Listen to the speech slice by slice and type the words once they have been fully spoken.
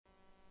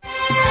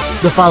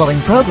The following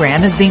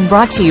program is being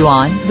brought to you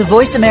on the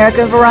Voice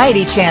America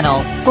Variety Channel.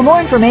 For more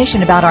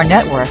information about our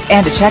network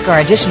and to check our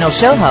additional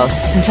show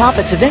hosts and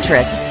topics of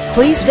interest,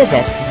 please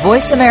visit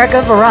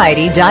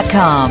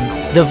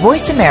voiceamericavariety.com. The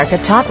Voice America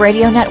Talk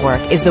Radio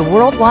Network is the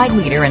worldwide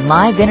leader in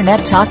live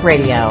Internet talk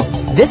radio.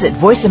 Visit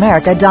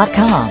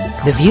voiceamerica.com.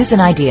 The views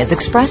and ideas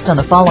expressed on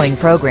the following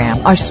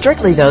program are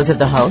strictly those of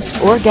the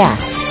host or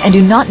guests and do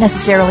not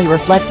necessarily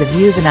reflect the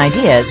views and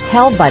ideas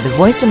held by the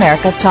Voice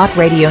America Talk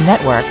Radio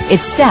Network,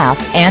 its staff,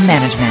 and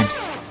management.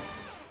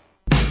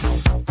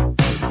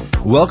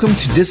 Welcome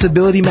to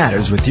Disability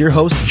Matters with your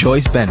host,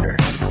 Joyce Bender.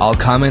 All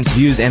comments,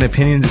 views, and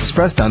opinions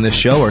expressed on this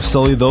show are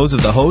solely those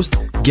of the host,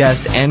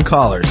 guest, and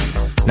callers.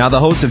 Now the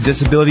host of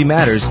Disability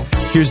Matters,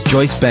 here's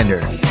Joyce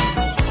Bender.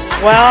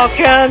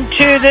 Welcome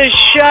to the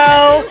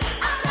show.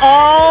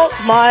 Oh,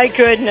 my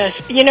goodness.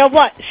 You know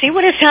what? See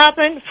what has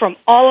happened from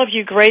all of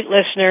you great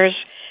listeners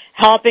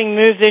helping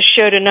move this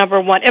show to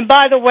number one. And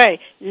by the way,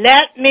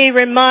 let me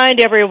remind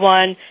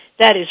everyone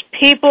that is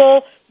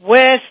people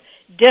with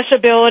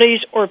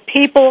disabilities or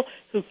people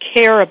who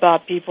care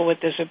about people with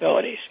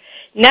disabilities.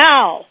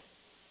 Now,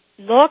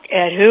 look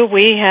at who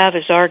we have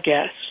as our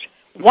guest.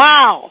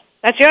 Wow.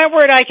 That's the only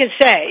word I can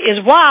say is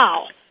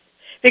wow.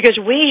 Because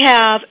we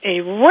have a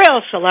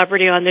real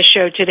celebrity on the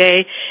show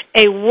today,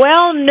 a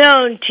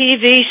well-known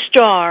TV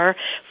star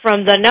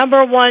from the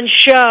number one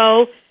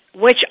show,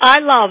 which I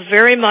love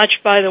very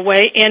much, by the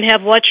way, and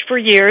have watched for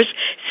years,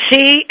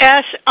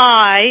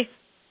 CSI.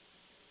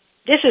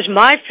 This is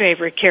my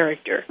favorite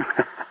character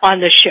on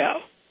the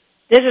show.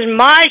 This is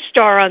my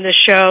star on the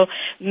show,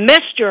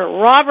 Mr.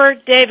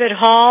 Robert David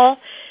Hall.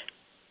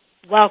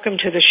 Welcome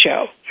to the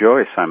show.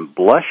 Joyce, I'm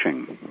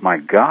blushing. My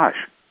gosh.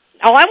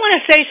 Oh, I want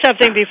to say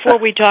something before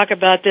we talk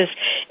about this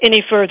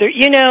any further.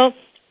 You know,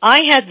 I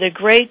had the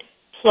great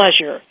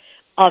pleasure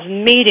of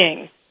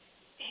meeting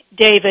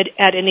David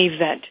at an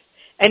event,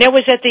 and it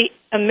was at the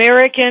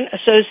American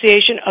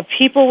Association of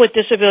People with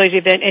Disabilities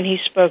event, and he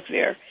spoke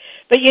there.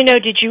 But, you know,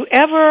 did you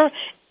ever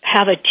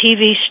have a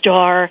TV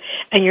star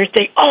and you're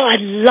thinking, oh,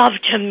 I'd love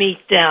to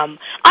meet them.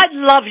 I'd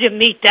love to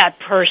meet that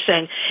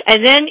person.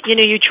 And then, you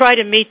know, you try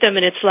to meet them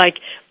and it's like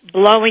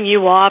blowing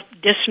you off,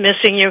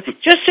 dismissing you.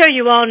 Just so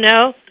you all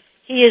know,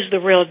 he is the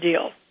real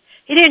deal.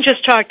 He didn't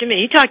just talk to me.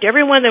 He talked to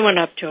everyone that went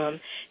up to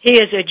him. He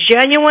is a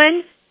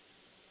genuine,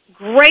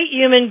 great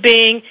human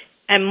being,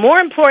 and more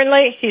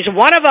importantly, he's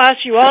one of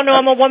us. You all know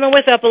I'm a woman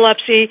with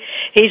epilepsy.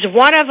 He's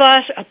one of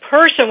us, a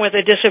person with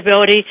a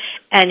disability,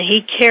 and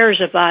he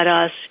cares about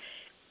us.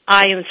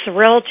 I am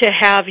thrilled to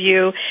have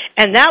you.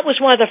 And that was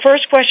one of the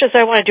first questions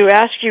I wanted to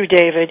ask you,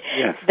 David,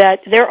 yes.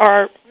 That there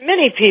are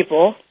many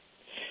people,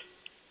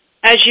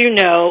 as you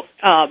know,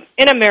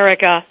 in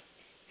America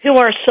who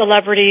are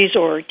celebrities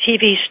or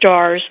TV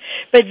stars,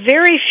 but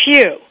very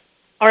few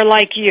are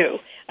like you.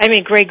 I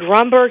mean, Greg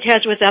Grunberg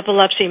has with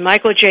epilepsy,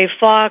 Michael J.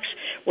 Fox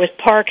with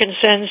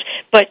Parkinson's,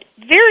 but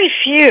very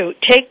few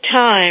take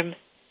time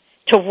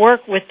to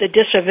work with the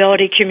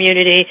disability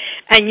community,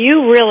 and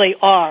you really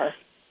are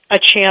a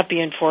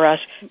champion for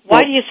us.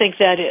 Why do you think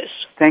that is?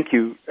 Thank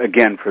you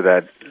again for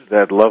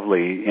that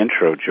lovely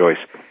intro, Joyce.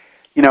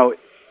 You know,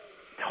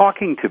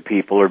 talking to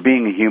people or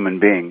being a human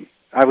being,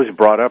 I was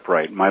brought up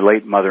right. My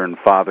late mother and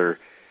father,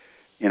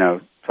 you know,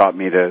 taught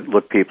me to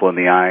look people in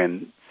the eye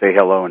and say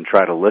hello and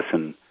try to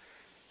listen.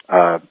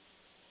 The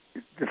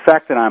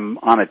fact that I'm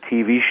on a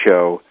TV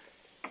show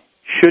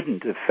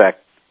shouldn't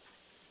affect,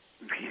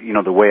 you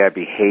know, the way I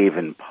behave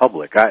in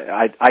public.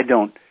 I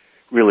don't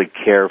really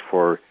care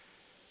for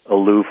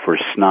aloof or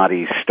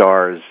snotty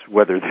stars,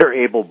 whether they're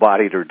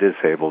able-bodied or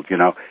disabled, you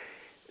know.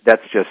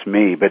 That's just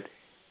me. But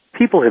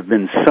people have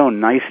been so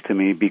nice to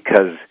me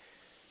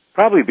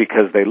probably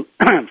because they,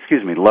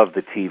 love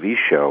the TV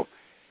show.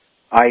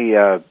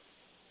 I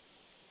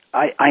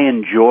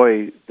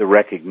enjoy the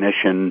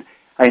recognition.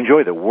 I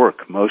enjoy the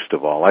work most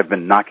of all. I've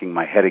been knocking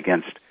my head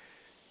against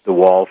the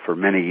wall for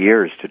many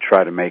years to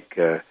try to make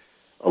a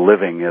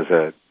living as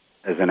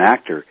an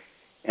actor.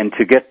 And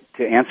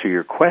to answer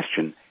your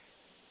question,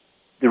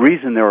 the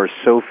reason there are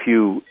so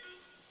few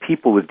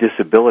people with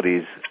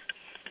disabilities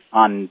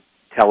on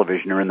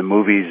television or in the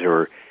movies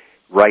or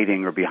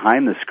writing or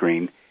behind the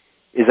screen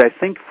is I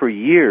think for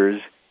years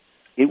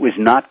it was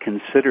not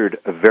considered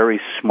a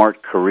very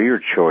smart career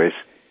choice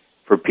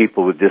for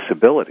people with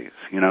disabilities.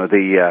 You know,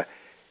 the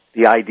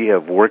idea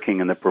of working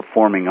in the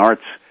performing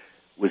arts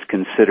was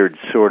considered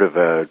sort of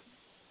a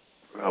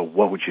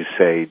what would you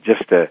say,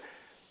 just a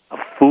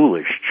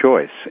foolish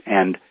choice.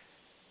 And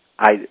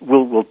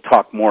we'll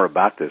talk more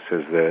about this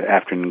as the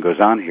afternoon goes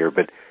on here,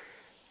 but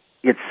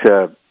it's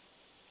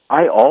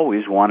I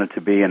always wanted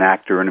to be an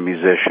actor and a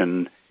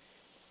musician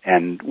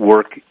and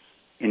work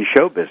in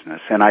show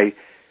business. And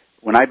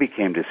when I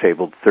became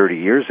disabled 30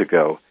 years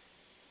ago,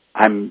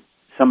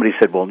 somebody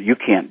said, well, you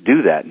can't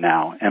do that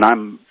now. And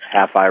I'm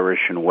half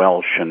Irish and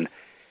Welsh, and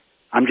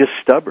I'm just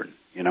stubborn.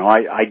 You know,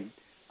 I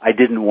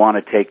didn't want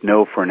to take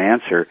no for an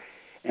answer,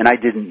 and I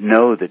didn't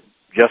know that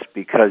just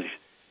because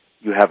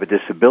you have a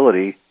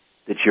disability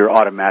that you're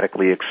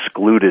automatically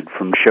excluded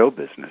from show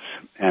business.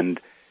 And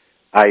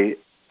I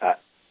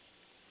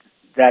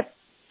that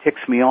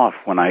ticks me off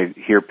when I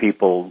hear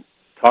people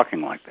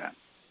talking like that.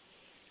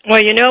 Well,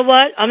 you know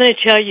what? I'm going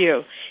to tell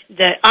you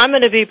that I'm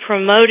going to be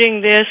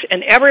promoting this,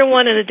 and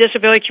everyone in the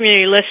disability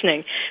community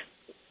listening,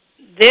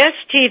 this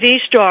TV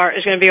star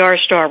is going to be our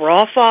star. We're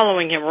all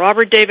following him,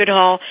 Robert David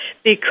Hall,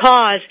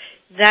 because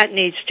that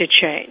needs to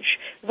change.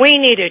 We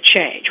need a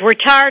change. We're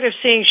tired of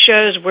seeing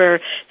shows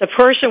where the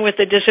person with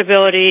the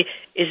disability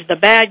is the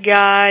bad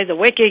guy, the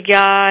wicked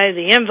guy,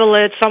 the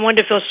invalid, someone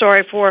to feel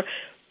sorry for.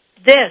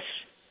 This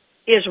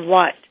is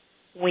what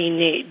we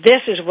need.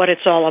 This is what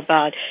it's all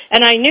about.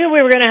 And I knew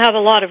we were going to have a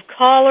lot of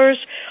callers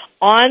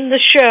on the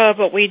show,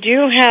 but we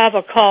do have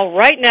a call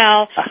right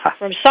now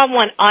from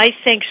someone I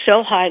think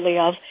so highly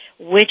of,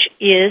 which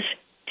is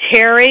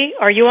Terry.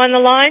 Are you on the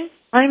line?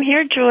 I'm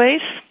here,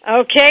 Joyce.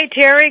 Okay,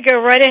 Terry,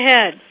 go right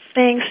ahead.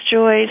 Thanks,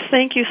 Joyce.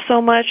 Thank you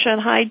so much, and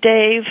hi,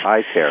 Dave.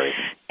 Hi, Terry.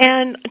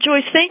 And,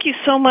 Joyce, thank you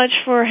so much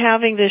for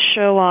having this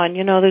show on.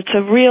 You know, it's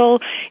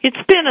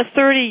been a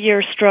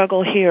 30-year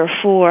struggle here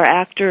for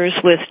actors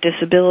with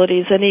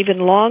disabilities, and even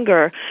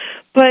longer.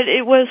 But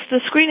it was the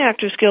Screen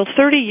Actors Guild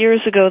 30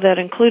 years ago that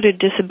included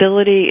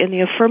disability in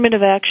the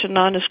affirmative action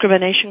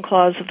non-discrimination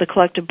clause of the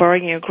collective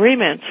bargaining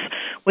agreements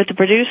with the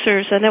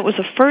producers, and it was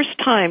the first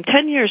time,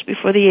 10 years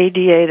before the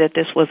ADA, that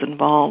this was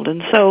involved.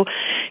 And so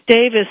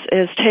Dave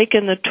has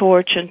taken the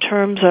torch in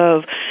terms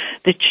of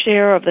the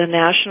chair of the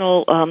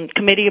National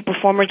Committee of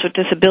Performers with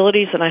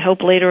Disabilities, and I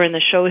hope later in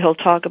the show he'll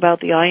talk about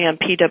the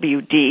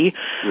IMPWD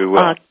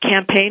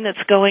campaign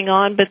that's going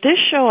on. But this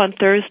show on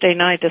Thursday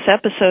night, this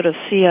episode of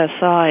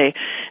CSI,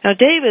 now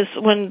Dave is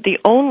the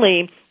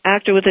only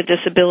actor with a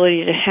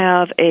disability to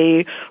have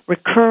a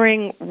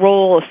recurring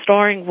role, a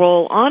starring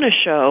role on a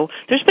show.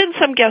 There's been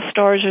some guest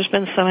stars, there's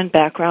been some in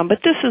background, but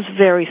this is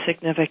very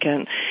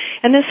significant.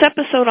 And this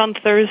episode on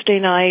Thursday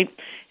night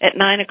at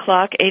 9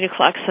 o'clock, 8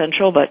 o'clock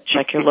Central, but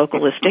check your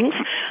local listings,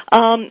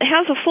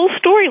 has a full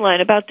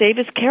storyline about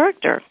David's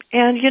character.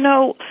 And, you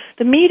know,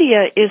 the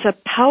media is a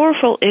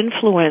powerful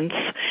influence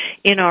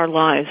in our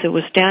lives. It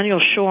was Daniel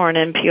Shore on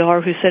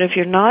NPR who said, if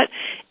you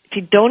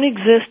don't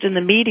exist in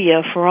the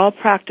media, for all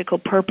practical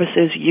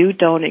purposes, you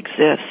don't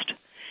exist.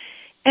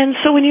 And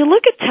so when you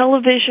look at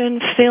television,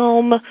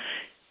 film,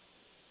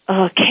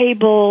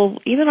 cable,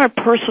 even our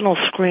personal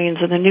screens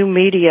and the new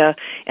media,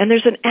 and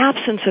there's an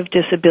absence of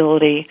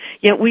disability,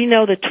 yet we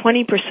know that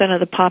 20% of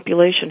the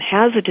population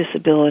has a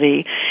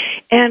disability.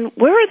 And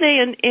where are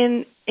they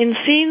in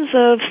scenes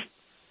of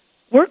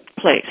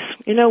workplace?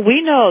 You know,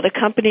 we know that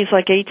companies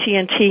like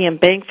AT&T and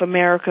Bank of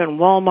America and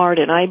Walmart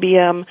and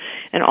IBM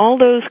and all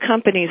those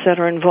companies that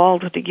are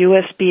involved with the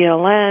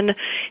USBLN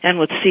and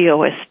with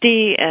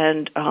COSD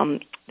and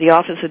the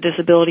Office of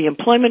Disability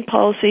Employment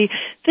Policy,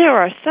 there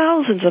are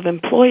thousands of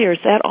employers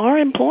that are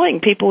employing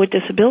people with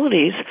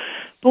disabilities.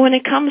 But when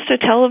it comes to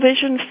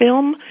television,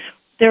 film,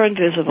 they're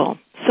invisible.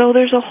 So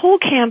there's a whole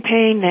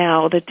campaign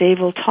now that Dave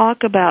will talk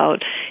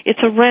about.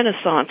 It's a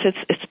renaissance.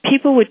 It's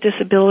people with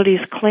disabilities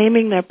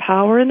claiming their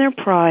power and their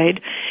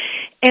pride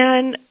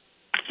and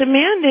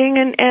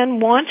demanding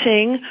and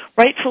wanting,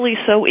 rightfully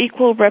so,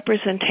 equal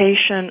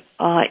representation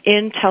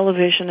in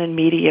television and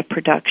media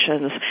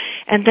productions.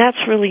 And that's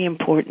really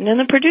important. And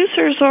the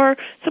producers are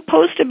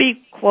supposed to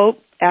be, quote,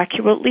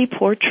 accurately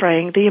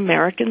portraying the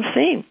American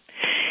scene.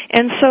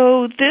 And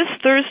so this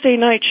Thursday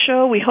night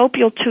show, we hope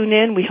you'll tune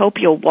in. We hope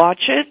you'll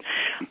watch it.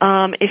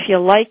 If you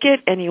like it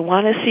and you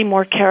want to see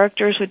more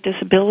characters with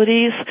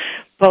disabilities,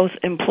 both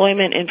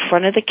employment in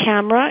front of the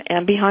camera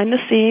and behind the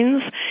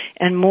scenes,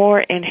 and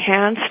more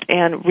enhanced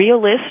and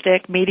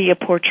realistic media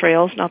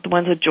portrayals, not the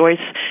ones that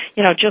Joyce,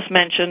 just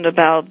mentioned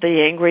about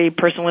the angry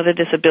person with a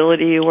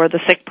disability or the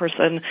sick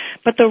person,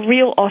 but the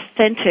real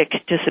authentic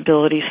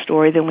disability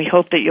story, then we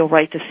hope that you'll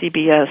write to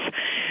CBS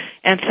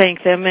and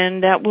thank them,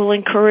 and that will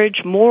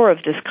encourage more of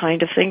this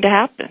kind of thing to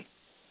happen.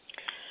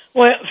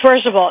 Well,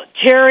 first of all,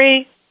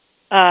 Terry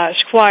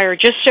Squire,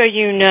 just so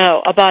you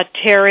know about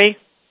Terry,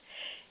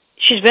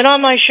 she's been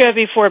on my show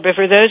before, but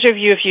for those of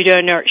you, if you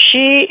don't know her,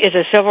 she is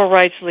a civil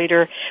rights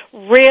leader.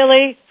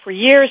 Really, for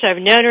years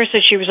I've known her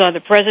since she was on the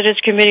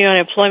President's Committee on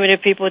Employment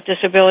of People with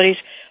Disabilities,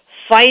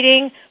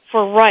 fighting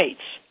for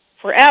rights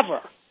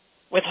forever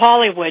with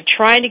Hollywood,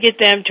 trying to get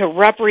them to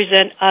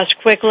represent us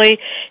quickly.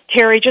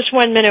 Terry, just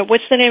 1 minute.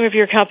 What's the name of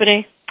your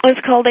company?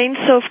 It's called Ein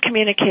Sof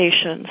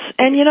Communications.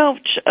 And,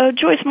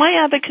 Joyce,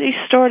 my advocacy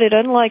started,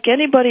 unlike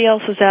anybody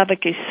else's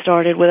advocacy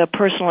started, with a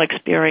personal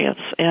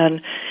experience. And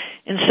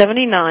in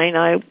 1979,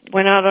 I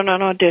went out on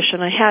an audition.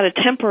 I had a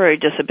temporary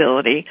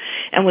disability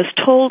and was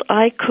told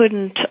I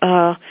couldn't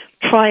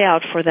try out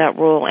for that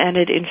role, and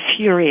it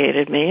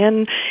infuriated me.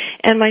 And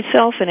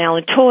myself and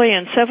Alan Toy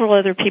and several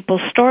other people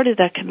started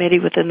that committee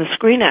within the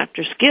Screen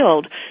Actors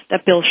Guild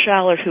that Bill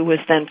Schallert, who was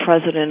then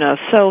president of.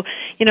 So,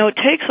 it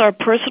takes our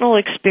personal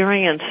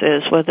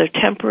experiences, whether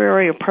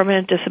temporary or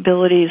permanent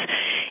disabilities,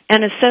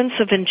 and a sense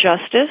of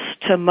injustice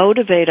to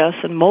motivate us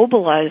and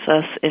mobilize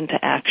us into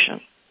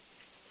action.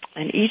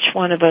 And each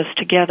one of us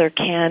together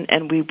can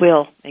and we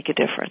will make a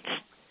difference.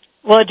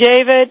 Well,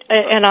 David,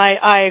 and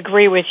I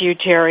agree with you,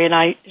 Terry, and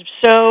I'm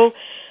so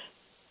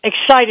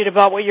excited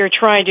about what you're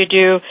trying to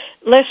do.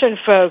 Listen,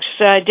 folks,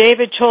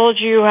 David told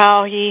you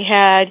how he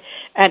had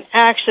an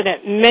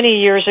accident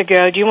many years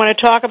ago. Do you want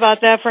to talk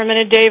about that for a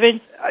minute,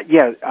 David?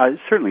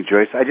 Certainly,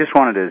 Joyce. I just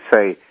wanted to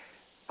say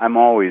I'm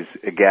always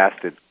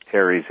aghast at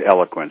Terry's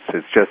eloquence.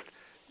 It's just,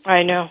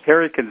 I know.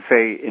 Terry can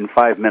say in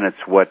 5 minutes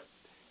what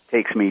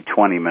takes me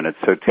 20 minutes.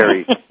 So,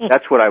 Terry,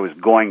 that's what I was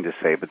going to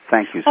say, but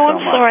thank you so much. Oh,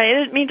 I'm sorry.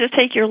 I didn't mean to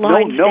take your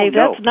line, Dave.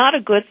 No. That's not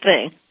a good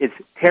thing. It's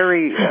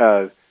Terry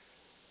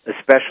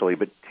especially,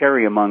 but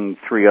Terry among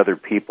three other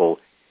people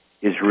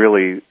is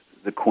really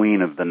the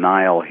queen of the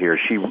Nile here.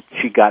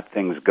 She got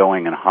things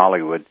going in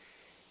Hollywood,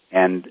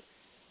 and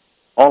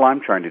all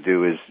I'm trying to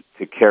do is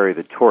to carry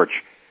the torch.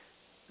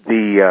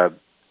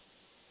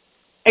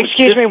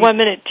 Excuse me 1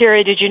 minute,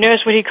 Terry. Did you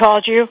notice what he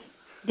called you?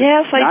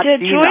 Yes, I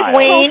did. Joyce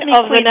Queen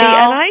of the Nile.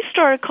 And I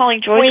started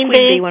calling Joyce Queen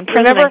Bee when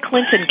President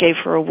Clinton gave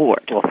her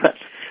award.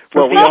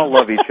 Well, we all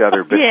love each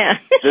other, but yeah.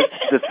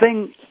 the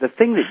thing that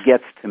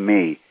gets to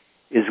me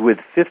is with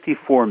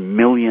 54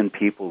 million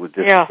people with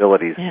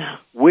disabilities,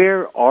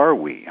 where are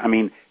we? I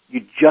mean,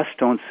 you just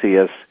don't see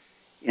us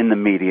in the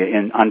media,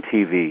 on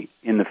TV,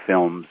 in the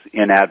films,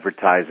 in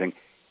advertising,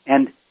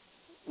 and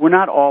we're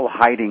not all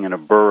hiding in a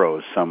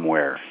burrow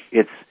somewhere.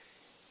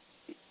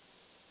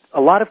 A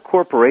lot of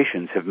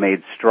corporations have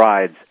made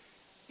strides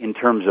in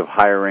terms of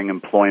hiring,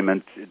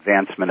 employment,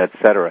 advancement,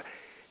 etc.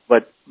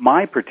 But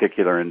my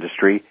particular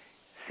industry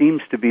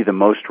seems to be the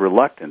most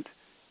reluctant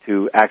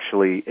to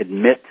actually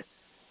admit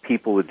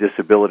people with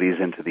disabilities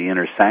into the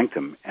inner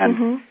sanctum.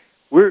 And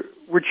we're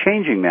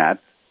changing that,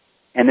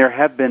 and there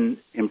have been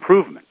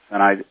improvements.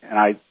 And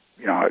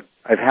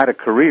I've had a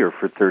career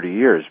for 30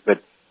 years,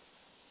 but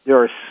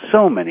there are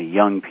so many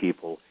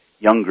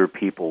younger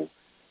people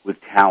with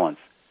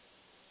talents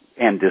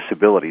and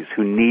disabilities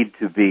who need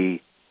to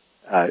be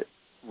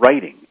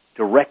writing,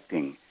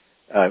 directing,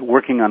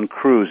 working on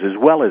crews, as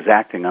well as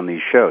acting on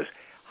these shows.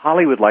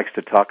 Hollywood likes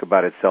to talk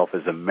about itself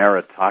as a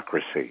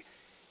meritocracy.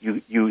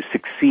 You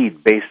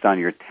succeed based on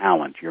your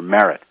talent, your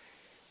merit.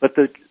 But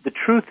the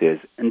truth is,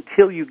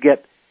 until you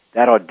get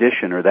that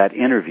audition or that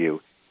interview,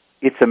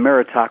 it's a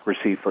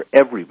meritocracy for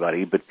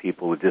everybody but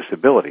people with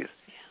disabilities.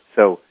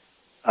 So,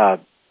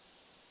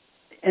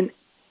 and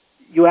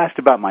you asked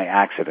about my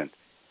accident.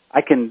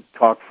 I can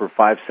talk for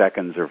 5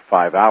 seconds or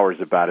 5 hours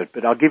about it,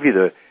 but I'll give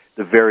you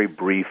the very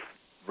brief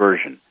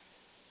version.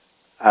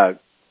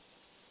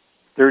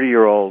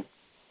 30-year-old,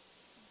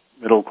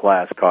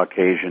 middle-class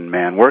Caucasian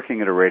man working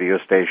at a radio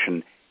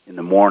station in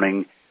the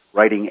morning,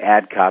 writing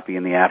ad copy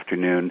in the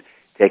afternoon,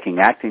 taking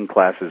acting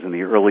classes in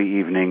the early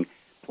evening,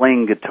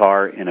 playing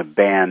guitar in a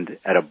band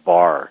at a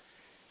bar.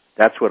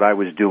 That's what I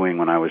was doing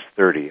when I was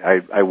 30.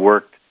 I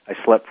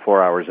slept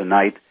 4 hours a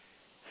night.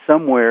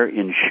 Somewhere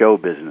in show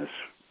business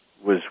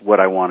was what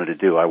I wanted to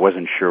do. I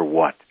wasn't sure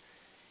what.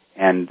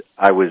 And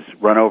I was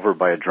run over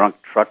by a drunk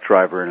truck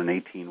driver in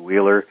an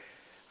 18-wheeler.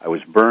 I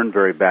was burned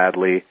very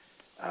badly.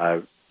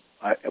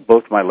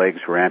 Both my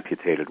legs were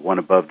amputated, one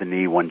above the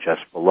knee, one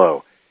just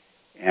below.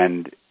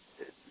 And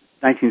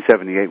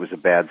 1978 was a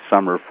bad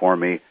summer for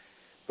me,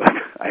 but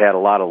I had a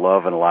lot of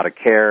love and a lot of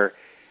care,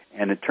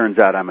 and it turns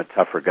out I'm a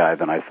tougher guy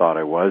than I thought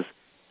I was,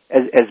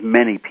 as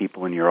many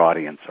people in your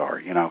audience are,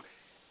 you know.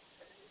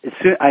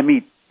 I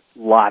meet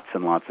lots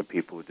and lots of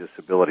people with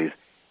disabilities,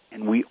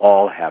 and we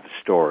all have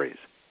stories,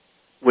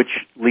 which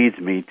leads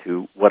me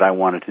to what I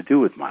wanted to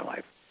do with my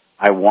life.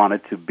 I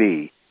wanted to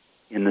be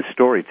in the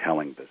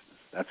storytelling business.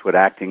 That's what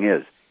acting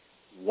is.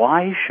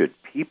 Why should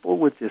people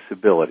with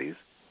disabilities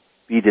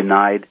be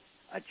denied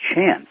a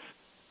chance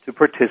to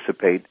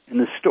participate in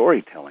the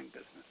storytelling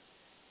business?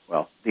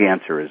 Well, the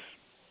answer is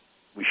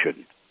we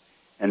shouldn't.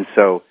 And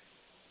so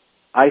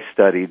I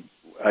studied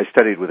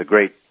with a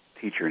great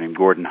teacher named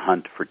Gordon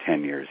Hunt for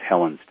 10 years,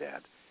 Helen's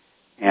dad.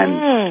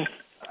 And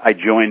I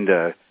joined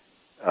a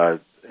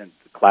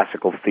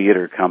classical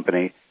theater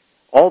company.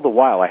 All the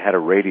while I had a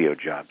radio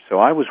job. So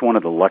I was one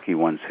of the lucky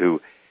ones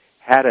who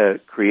had a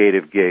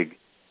creative gig.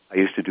 I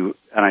used to do,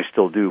 and I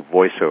still do,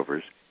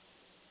 voiceovers.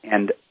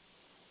 And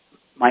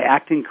my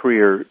acting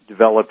career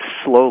developed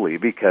slowly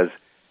because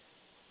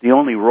the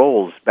only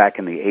roles back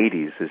in the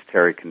 80s, as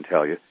Terry can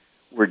tell you,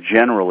 were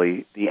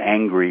generally the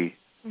angry,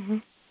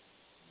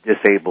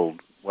 disabled,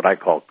 what I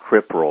call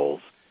crip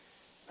roles,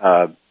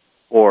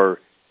 or,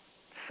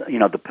 you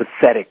know, the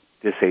pathetic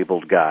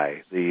disabled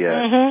guy,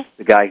 the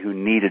guy who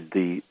needed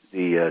the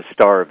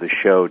star of the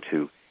show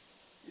to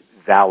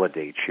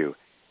validate you.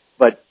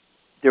 But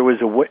there was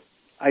a way.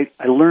 I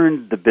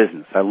learned the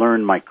business. I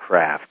learned my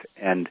craft,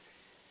 and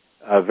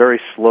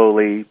very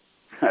slowly,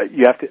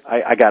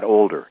 I got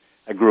older.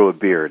 I grew a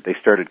beard. They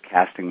started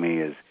casting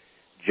me as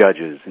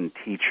judges and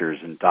teachers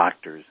and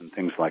doctors and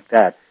things like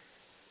that.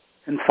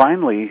 And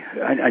finally,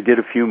 I did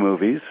a few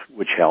movies,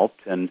 which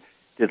helped, and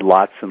did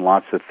lots and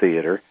lots of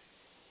theater.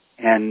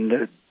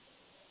 And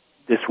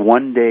this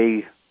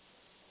one-day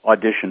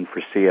audition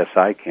for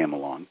CSI came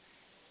along.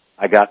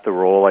 I got the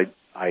role.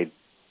 I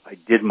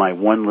did my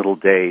one little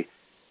day,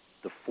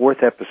 the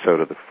 4th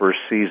episode of the first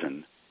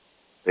season.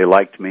 They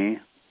liked me,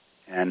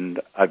 and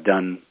I've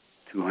done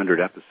 200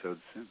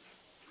 episodes since.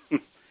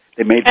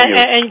 They made me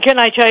and can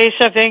I tell you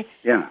something?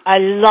 Yeah. I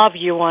love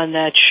you on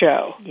that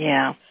show.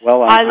 Yeah.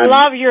 Well, I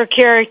love your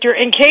character.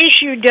 In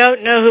case you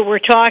don't know who we're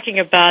talking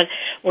about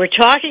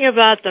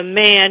the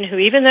man who,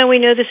 even though we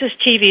know this is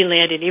TV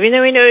land, and even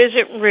though we know it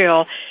isn't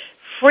real,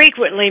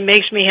 frequently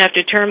makes me have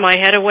to turn my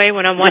head away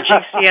when I'm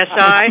watching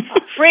CSI.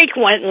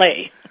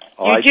 Frequently.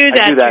 You do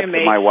that I do that to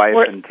me. my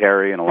wife and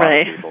Terry and a lot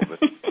of people. But.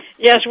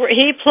 Yes,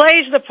 he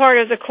plays the part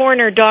of the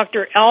coroner,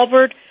 Dr.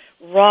 Albert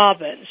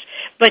Robbins.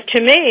 But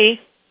to me,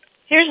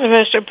 here's the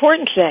most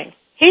important thing.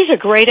 He's a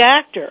great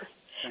actor.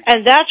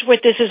 And that's what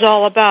this is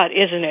all about,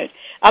 isn't it?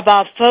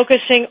 About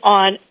focusing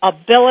on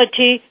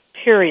ability,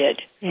 period.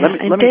 Yeah.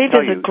 And Dave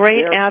is a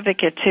great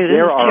advocate, too.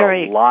 There are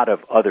a lot of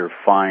other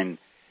fine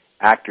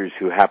actors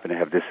who happen to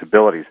have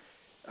disabilities.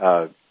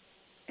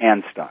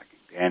 Ann Stocking,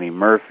 Annie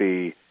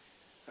Murphy,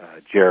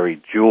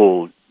 Jerry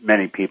Jewell,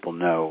 many people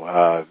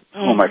know.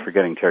 Who am I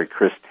forgetting? Terry,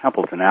 Chris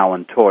Templeton,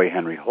 Alan Toy,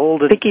 Henry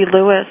Holden. Vicki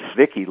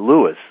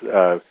Lewis.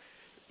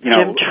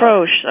 Jim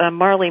Troche,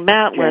 Marley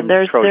Matlin.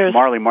 There's a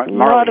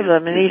lot of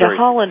them. Anita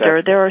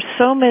Hollander. There are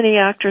so many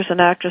actors and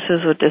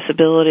actresses with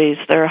disabilities.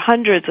 There are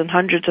hundreds and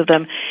hundreds of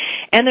them.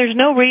 And there's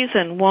no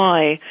reason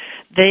why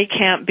they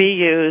can't be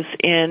used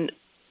in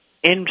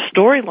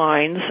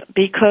storylines,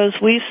 because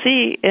we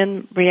see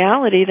in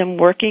reality them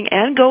working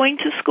and going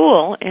to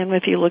school. And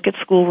if you look at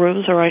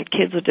schoolrooms, there aren't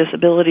kids with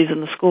disabilities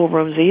in the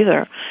schoolrooms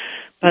either.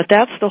 But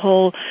that's the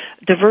whole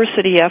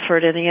diversity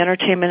effort in the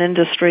entertainment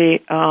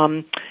industry.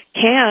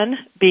 Can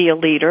be a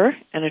leader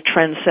and a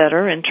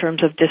trendsetter in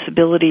terms of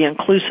disability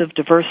inclusive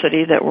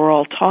diversity that we're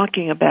all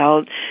talking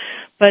about.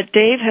 But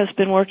Dave has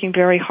been working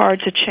very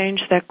hard to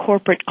change that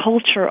corporate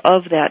culture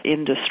of that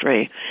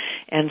industry.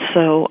 And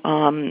so,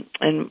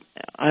 and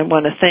I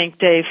want to thank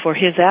Dave for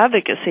his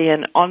advocacy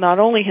and on not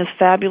only his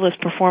fabulous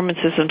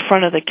performances in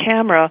front of the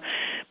camera,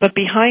 but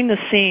behind the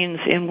scenes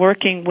in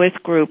working with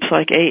groups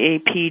like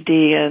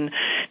AAPD and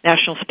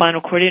National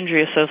Spinal Cord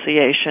Injury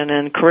Association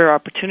and Career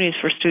Opportunities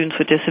for Students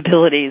with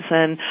Disabilities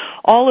and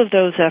all of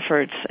those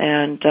efforts.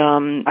 And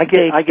I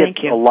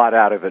get a lot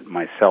out of it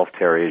myself,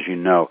 Terry, as you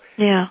know.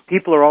 Yeah.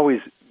 People are always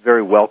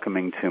very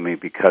welcoming to me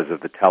because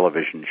of the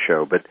television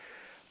show, but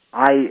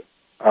I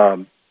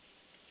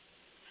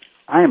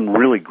am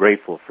really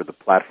grateful for the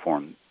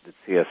platform that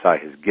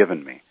CSI has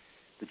given me,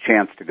 the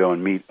chance to go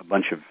and meet a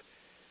bunch of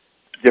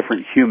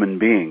different human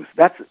beings.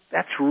 That's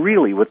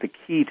really what the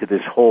key to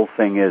this whole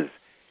thing is.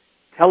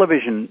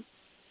 Television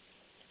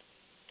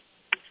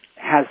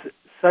has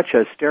such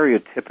a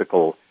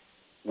stereotypical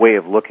way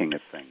of looking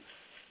at things.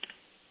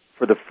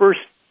 For the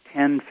first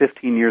 10,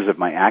 15 years of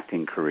my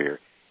acting career,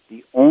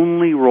 the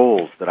only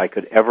roles that I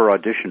could ever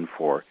audition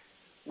for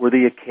were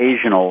the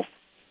occasional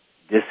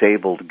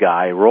disabled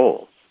guy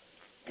roles.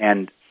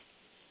 And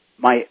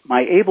my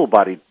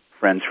able-bodied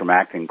friends from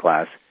acting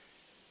class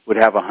would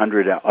have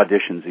 100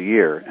 auditions a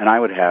year, and I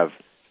would have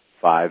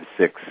 5,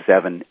 6,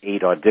 7,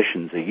 8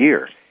 auditions a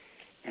year.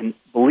 And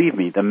believe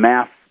me, the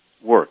math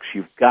works.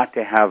 You've got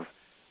to have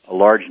a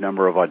large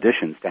number of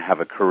auditions to have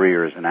a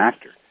career as an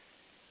actor.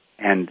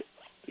 And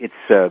it's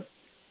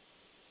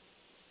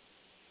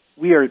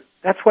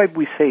that's why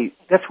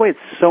it's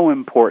so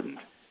important.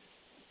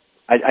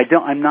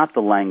 I'm not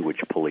the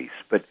language police,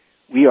 but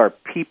we are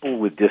people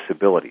with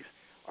disabilities.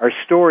 Our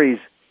stories,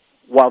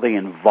 while they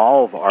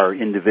involve our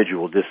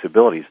individual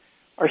disabilities,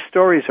 our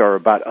stories are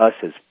about us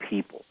as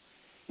people.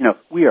 You know,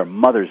 we are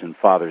mothers and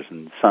fathers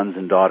and sons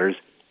and daughters,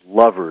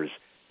 lovers,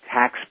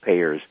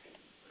 taxpayers,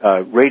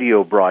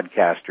 radio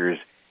broadcasters,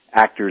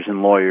 actors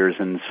and lawyers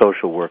and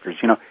social workers.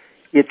 You know,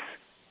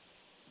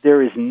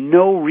 there is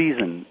no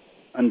reason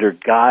under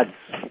God's,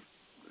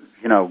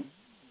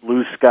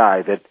 blue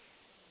sky that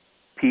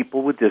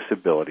people with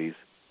disabilities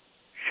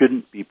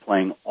shouldn't be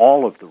playing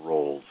all of the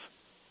roles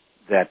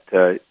that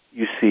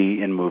you see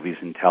in movies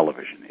and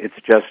television.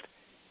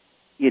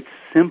 It's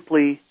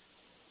simply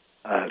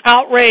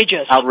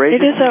outrageous.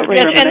 Outrageous. It is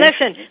outrageous. Yes,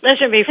 and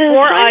listen,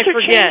 before I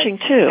forget,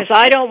 because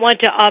I don't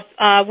want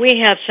to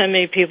we have so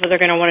many people that are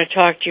going to want to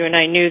talk to you, and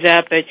I knew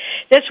that, but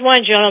this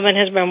one gentleman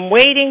has been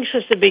waiting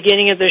since the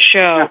beginning of the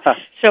show.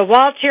 So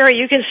while Terry,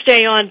 you can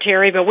stay on,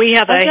 Terry, but we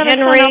have a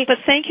Henry. But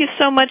thank you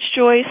so much,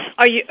 Joyce.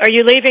 Are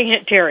you leaving,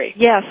 Terry?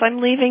 Yes,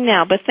 I'm leaving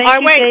now, but thank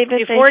you,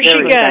 David. Before she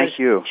goes, thank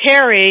you.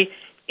 Terry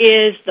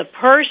is the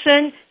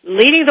person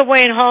leading the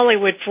way in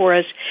Hollywood for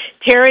us.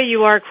 Terry,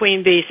 you are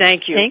Queen Bee.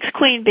 Thank you. Thanks,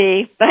 Queen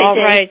Bee. Bye, all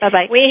Dave. right.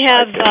 Bye-bye. We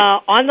have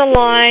on the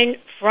line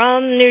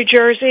from New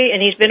Jersey,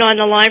 and he's been on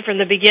the line from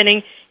the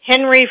beginning.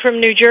 Henry from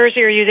New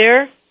Jersey, are you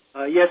there?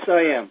 Yes,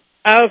 I am.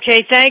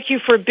 Okay, thank you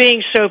for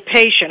being so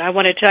patient. I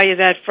want to tell you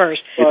that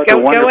first. It's go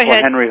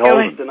ahead. Henry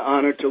Holden. It's an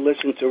honor to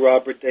listen to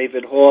Robert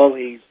David Hall.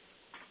 He's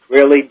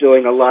really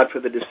doing a lot for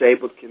the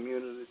disabled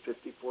community,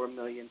 54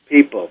 million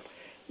people.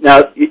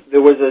 Now,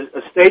 there was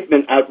a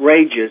statement,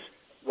 outrageous.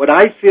 What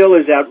I feel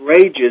is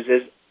outrageous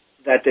is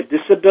that the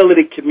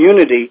disability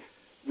community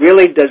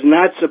really does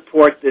not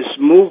support this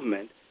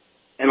movement,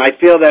 and I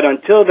feel that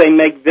until they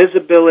make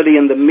visibility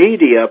in the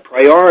media a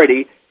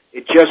priority,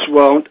 it just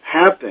won't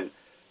happen.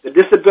 the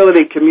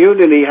disability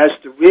community has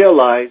to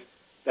realize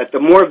that the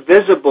more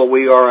visible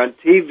we are on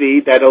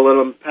TV, that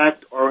it'll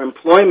impact our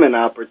employment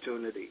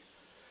opportunities.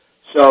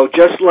 So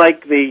just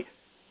like the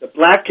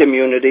black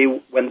community,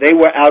 when they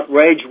were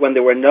outraged when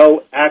there were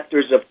no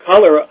actors of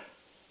color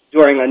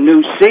during a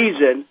new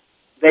season,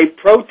 they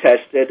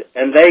protested,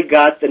 and they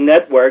got the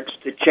networks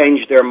to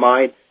change their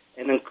mind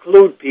and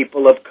include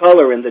people of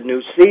color in the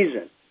new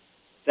season.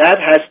 That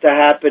has to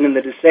happen in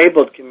the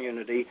disabled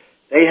community.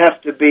 They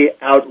have to be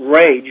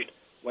outraged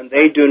when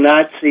they do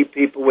not see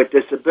people with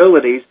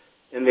disabilities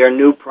in their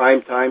new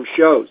primetime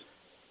shows.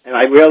 And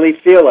I really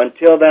feel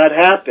until that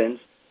happens,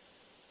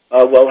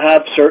 we'll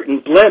have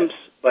certain blimps,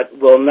 but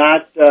we'll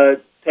not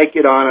take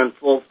it on in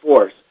full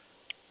force.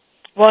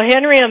 Well,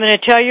 Henry, I'm going to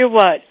tell you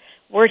what.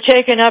 We're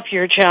taking up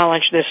your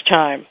challenge this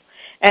time.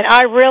 And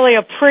I really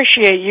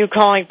appreciate you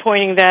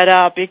pointing that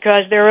out,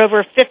 because there are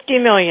over 50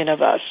 million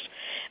of us.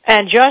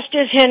 And just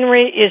as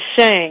Henry is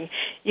saying,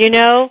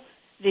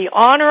 the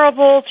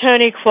Honorable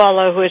Tony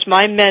Coelho, who is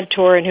my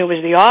mentor and who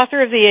was the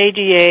author of the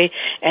ADA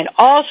and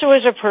also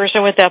is a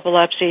person with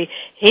epilepsy,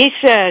 he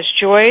says,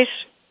 Joyce,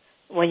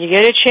 when you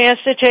get a chance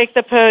to take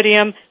the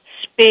podium,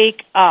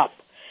 speak up.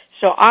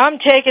 So I'm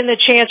taking the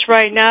chance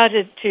right now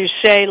to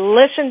say,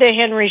 listen to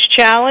Henry's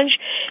challenge.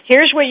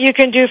 Here's what you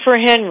can do for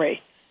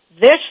Henry.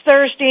 This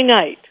Thursday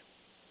night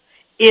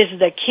is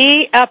the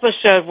key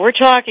episode we're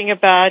talking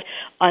about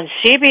on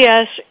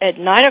CBS at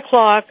 9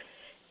 o'clock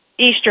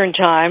Eastern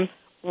Time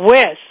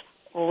with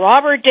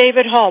Robert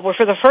David Hall, where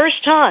for the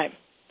first time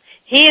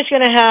he is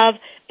going to have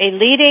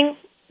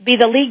be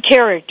the lead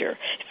character,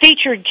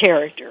 featured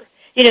character.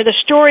 The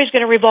story is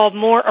going to revolve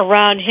more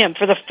around him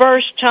for the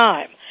first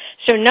time.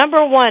 So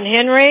number one,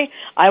 Henry,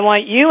 I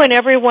want you and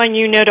everyone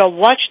you know to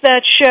watch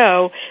that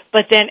show,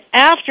 but then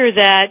after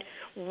that,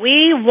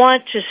 we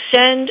want to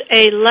send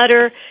a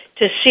letter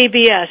to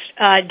CBS.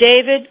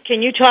 David,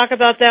 can you talk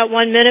about that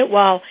 1 minute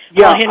while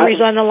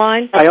Henry's on the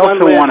line? I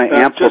also want to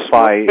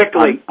amplify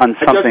on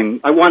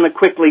something. I want to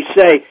quickly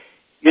say,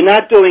 you're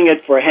not doing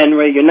it for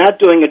Henry, you're not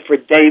doing it for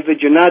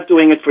David, you're not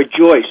doing it for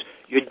Joyce.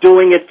 You're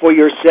doing it for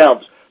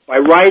yourselves. By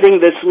writing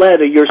this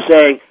letter, you're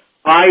saying,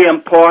 I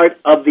am part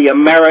of the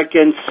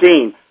American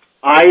scene.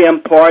 I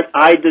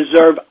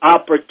deserve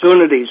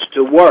opportunities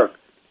to work.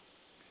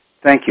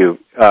 Thank you.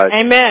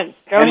 Amen.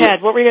 Go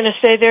ahead. What were you going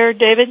to say there,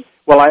 David?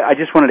 Well, I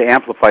just wanted to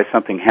amplify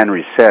something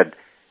Henry said.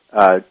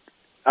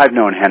 I've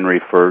known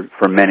Henry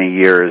for many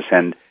years,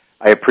 and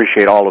I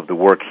appreciate all of the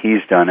work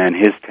he's done and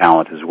his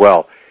talent as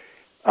well.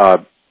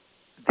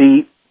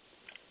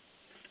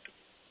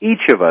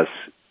 Each of us,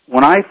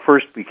 when I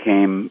first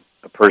became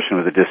a person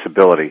with a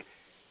disability,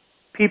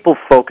 people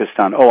focused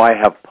on, I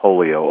have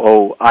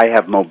polio, I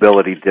have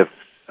mobility,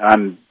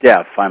 I'm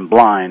deaf, I'm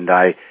blind,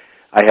 I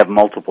have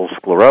multiple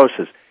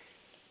sclerosis.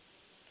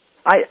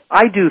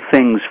 I do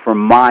things for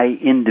my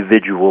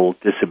individual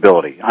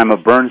disability. I'm a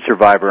burn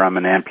survivor, I'm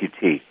an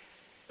amputee.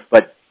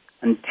 But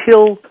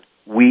until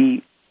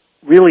we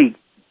really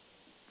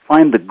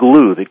find the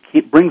glue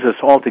that brings us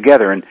all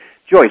together, and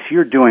Joyce,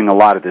 you're doing a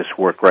lot of this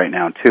work right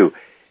now too,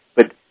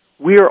 but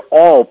we're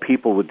all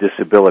people with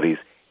disabilities,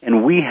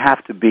 and we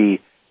have to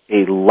be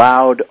a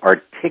loud,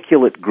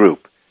 articulate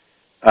group.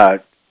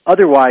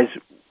 Otherwise,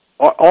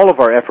 all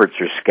of our efforts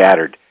are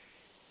scattered.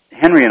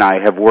 Henry and I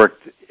have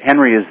worked.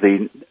 Henry is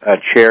the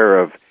chair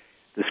of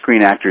the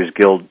Screen Actors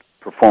Guild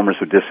Performers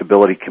with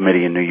Disability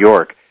Committee in New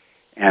York,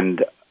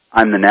 and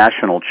I'm the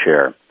national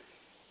chair.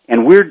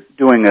 And we're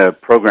doing a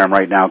program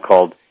right now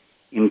called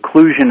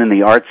Inclusion in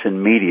the Arts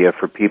and Media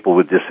for People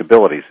with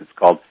Disabilities. It's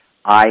called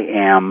I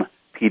Am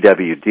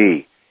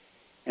PWD.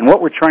 And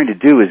what we're trying to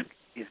do is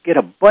get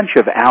a bunch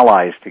of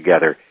allies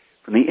together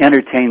from the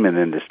entertainment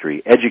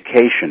industry,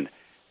 education,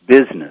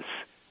 business,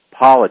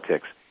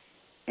 politics,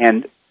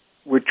 and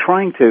we're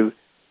trying to,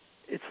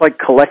 it's like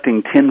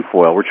collecting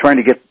tinfoil. We're trying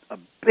to get a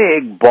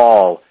big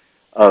ball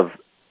of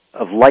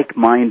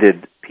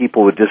like-minded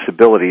people with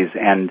disabilities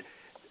and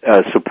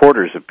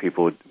supporters of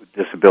people with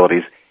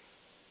disabilities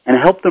and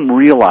help them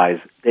realize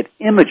that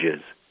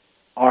images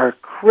are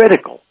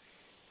critical.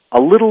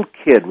 A little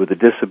kid with a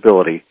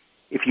disability,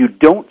 if you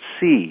don't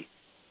see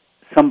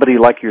somebody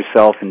like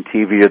yourself in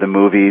TV or the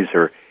movies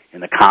or in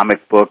the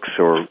comic books,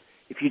 or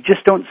if you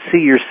just don't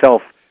see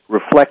yourself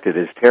reflected,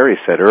 as Terry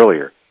said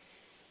earlier,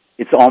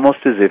 it's almost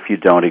as if you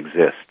don't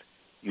exist.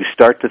 You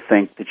start to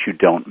think that you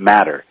don't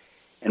matter.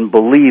 And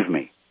believe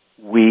me,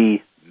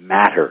 we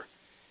matter.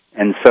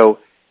 And so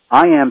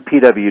I Am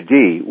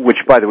PWD, which,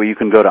 by the way, you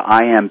can go to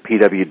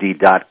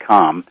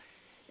IamPWD.com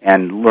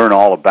and learn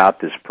all about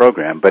this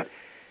program, but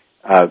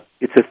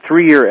it's a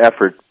 3-year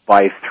effort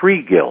by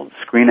 3 guilds,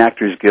 Screen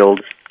Actors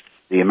Guild,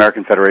 the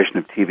American Federation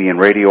of TV and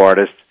Radio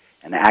Artists,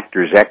 and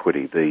Actors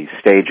Equity, the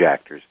stage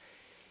actors.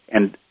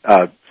 And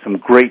some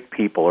great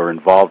people are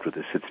involved with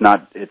this.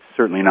 It's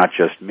certainly not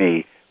just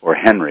me or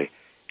Henry.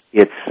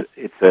 It's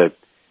a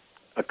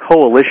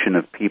coalition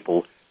of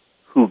people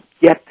who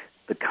get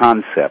the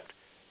concept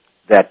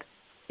that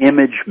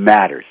image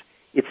matters.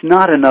 It's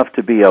not enough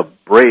to be a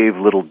brave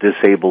little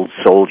disabled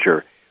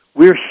soldier.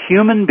 We're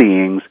human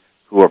beings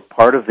who are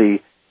part of the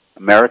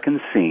American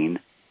scene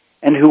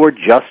and who are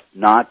just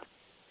not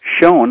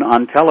shown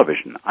on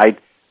television. I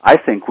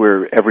think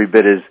we're every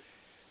bit as,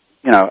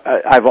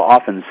 I've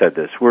often said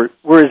this, we're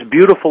as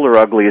beautiful or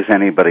ugly as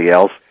anybody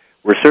else.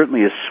 We're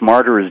certainly as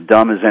smart or as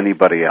dumb as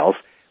anybody else.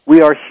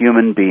 We are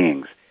human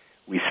beings.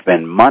 We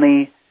spend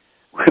money.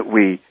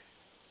 We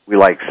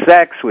like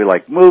sex. We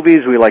like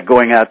movies. We like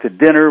going out to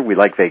dinner. We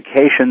like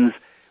vacations.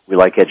 We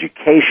like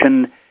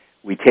education.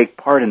 We take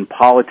part in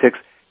politics.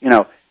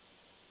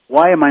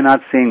 Why am I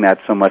not seeing that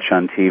so much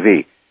on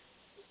TV?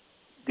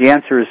 The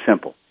answer is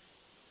simple.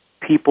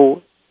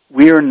 People,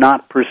 we are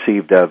not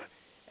perceived of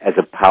as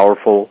a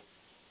powerful,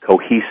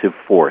 cohesive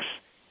force.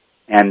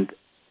 And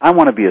I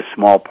want to be a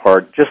small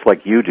part, just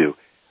like you do,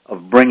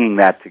 of bringing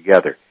that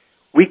together.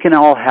 We can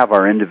all have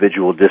our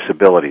individual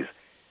disabilities,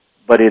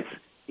 but it's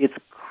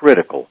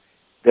critical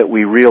that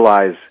we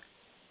realize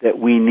that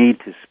we need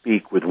to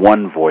speak with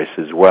one voice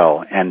as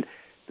well. And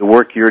the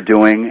work you're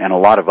doing and a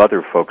lot of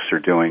other folks are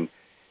doing,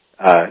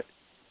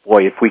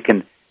 if we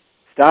can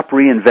stop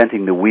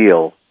reinventing the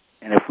wheel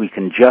and if we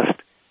can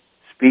just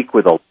speak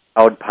with a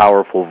loud,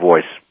 powerful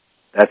voice,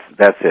 that's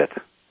it.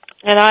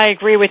 And I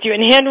agree with you.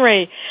 And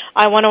Henry,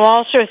 I want to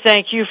also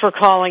thank you for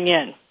calling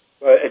in.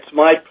 It's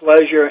my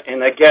pleasure.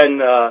 And again,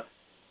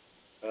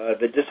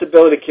 the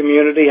disability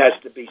community has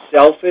to be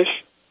selfish,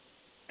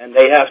 and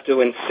they have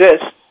to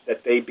insist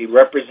that they be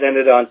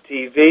represented on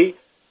TV.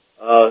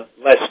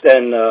 Less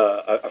than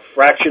a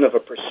fraction of a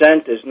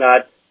percent is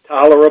not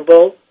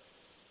tolerable.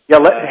 Yeah,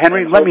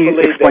 Henry, let me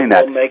explain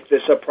that. We'll make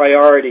this a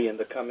priority in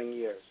the coming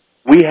years.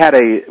 We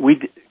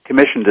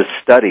commissioned a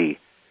study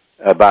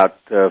about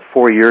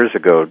 4 years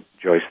ago,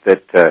 Joyce,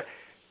 that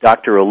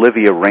Dr.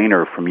 Olivia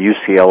Rayner from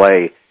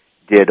UCLA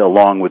did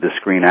along with the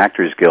Screen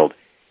Actors Guild.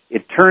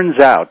 It turns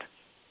out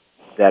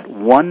that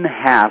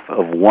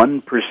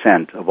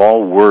 0.5% of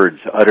all words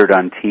uttered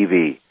on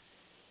TV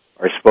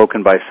are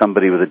spoken by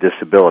somebody with a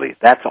disability.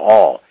 That's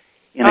all.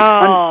 In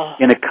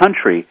a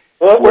country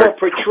or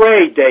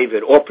portrayed,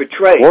 David, or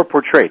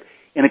portrayed.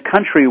 In a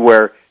country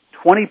where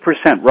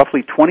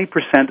roughly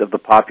 20% of the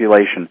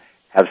population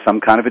have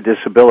some kind of a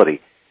disability,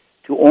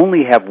 to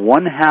only have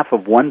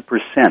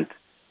 0.5%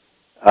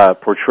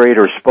 portrayed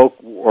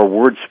or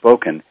words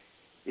spoken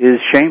is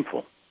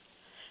shameful.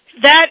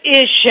 That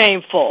is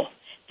shameful.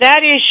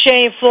 That is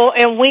shameful.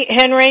 And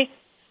Henry,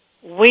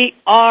 we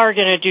are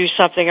going to do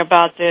something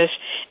about this.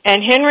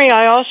 And Henry,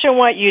 I also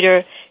want you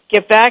to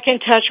get back in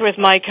touch with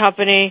my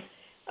company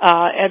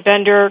at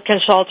Bender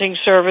Consulting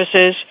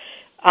Services.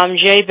 I'm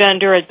Jay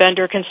Bender at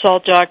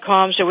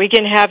benderconsult.com, so we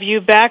can have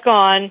you back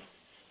on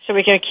so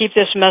we can keep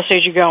this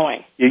message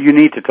going. You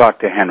need to talk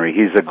to Henry.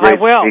 He's a great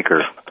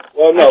speaker.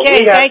 Well, no,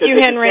 okay, thank you,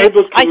 Henry. I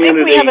think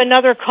we have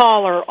another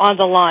caller on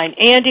the line.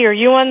 Andy, are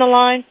you on the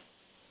line?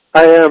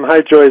 I am.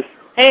 Hi, Joyce.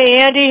 Hey,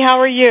 Andy, how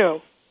are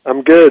you?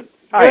 I'm good.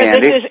 Hi,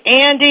 Andy. This is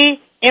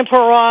Andy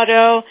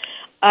Imparato,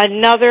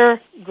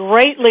 another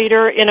great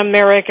leader in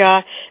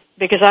America,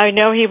 because I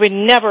know he would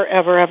never,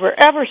 ever, ever,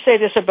 ever say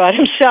this about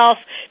himself,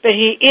 but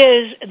he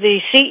is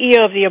the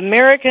CEO of the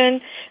American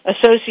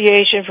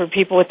Association for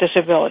People with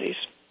Disabilities,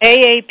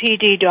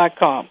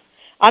 AAPD.com.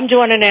 I'm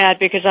doing an ad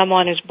because I'm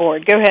on his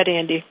board. Go ahead,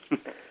 Andy.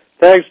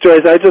 Thanks,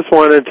 Joyce. I just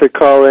wanted to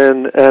call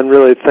in and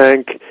really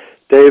thank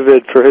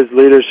David for his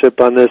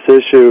leadership on this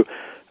issue.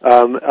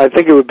 I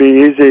think it would be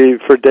easy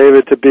for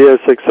David to be a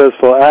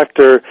successful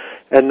actor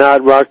and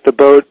not rock the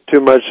boat too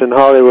much in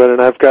Hollywood,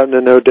 and I've gotten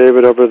to know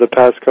David over the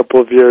past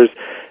couple of years,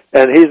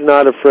 and he's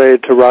not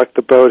afraid to rock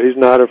the boat. He's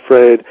not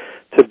afraid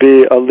to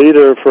be a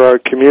leader for our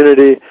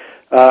community.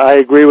 I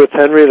agree with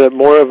Henry that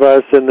more of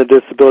us in the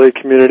disability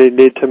community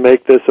need to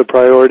make this a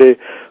priority.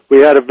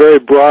 We had a very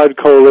broad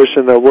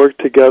coalition that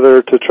worked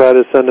together to try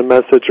to send a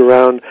message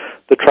around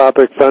the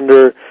Tropic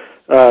Thunder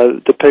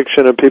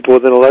depiction of people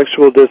with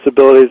intellectual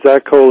disabilities.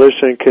 That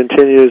coalition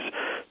continues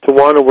to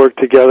want to work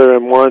together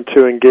and want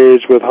to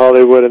engage with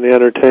Hollywood and the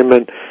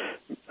entertainment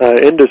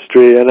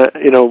industry. And,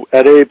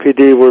 at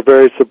AAPD, we're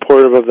very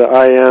supportive of the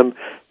I Am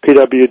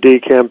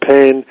PWD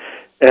campaign.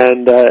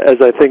 And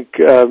as I think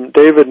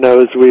David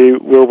knows,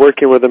 we're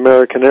working with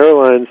American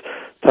Airlines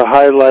to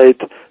highlight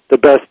the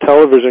best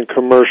television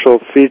commercial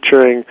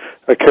featuring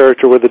a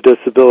character with a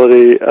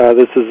disability.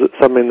 This is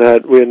something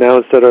that we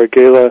announced at our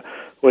gala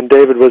when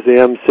David was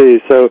the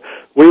MC. So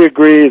we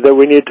agree that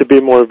we need to be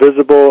more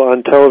visible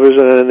on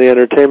television and in the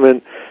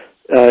entertainment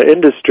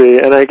industry.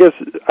 And I guess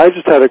I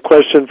just had a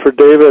question for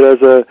David as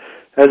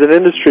an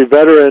industry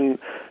veteran.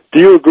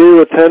 Do you agree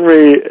with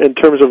Henry in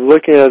terms of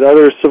looking at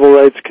other civil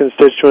rights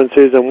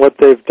constituencies and what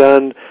they've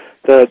done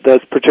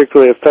that's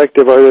particularly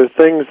effective? Are there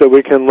things that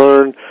we can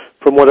learn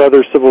from what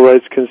other civil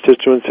rights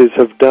constituencies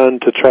have done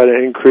to try to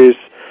increase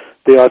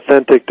the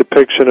authentic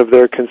depiction of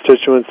their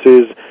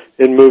constituencies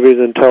in movies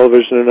and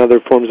television and other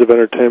forms of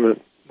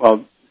entertainment?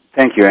 Well,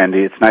 thank you,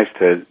 Andy. It's nice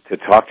to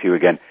talk to you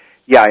again.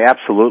 Yeah, I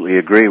absolutely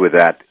agree with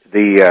that.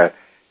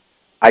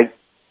 I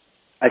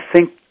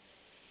think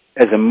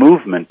as a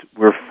movement,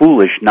 we're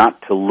foolish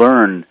not to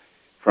learn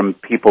from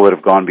people that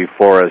have gone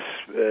before us,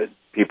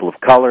 people of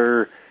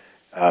color,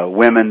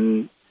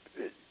 women,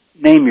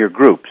 name your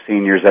group,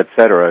 seniors,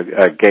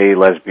 etc., gay,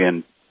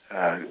 lesbian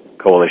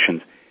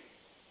coalitions.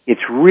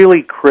 It's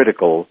really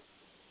critical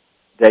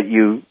that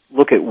you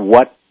look at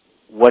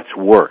what's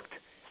worked.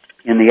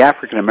 In the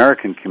African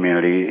American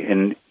community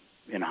in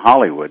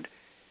Hollywood,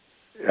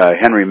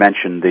 Henry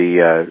mentioned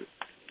the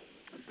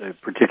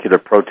particular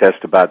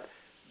protest about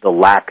the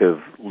lack of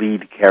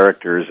lead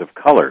characters of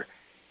color.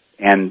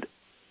 And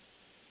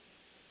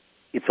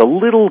it's a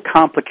little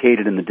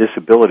complicated in the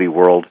disability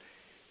world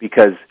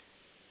because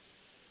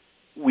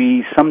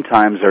we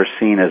sometimes are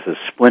seen as a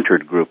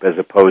splintered group as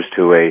opposed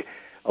to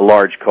a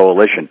large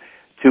coalition.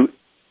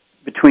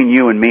 Between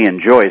you and me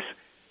and Joyce,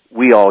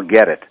 we all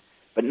get it.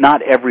 But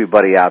not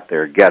everybody out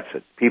there gets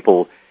it.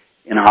 People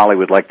in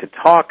Hollywood like to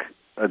talk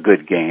a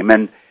good game.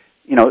 And,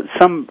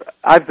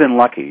 I've been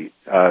lucky.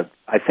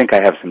 I think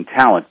I have some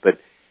talent, but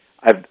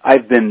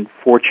I've been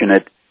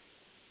fortunate.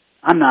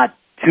 I'm not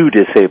too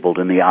disabled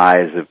in the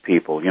eyes of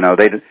people.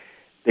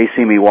 They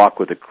see me walk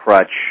with a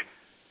crutch,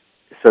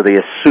 so they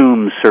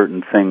assume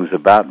certain things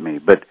about me.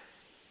 But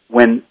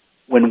when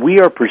we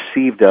are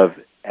perceived of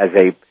as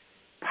a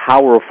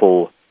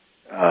powerful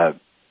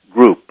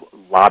group,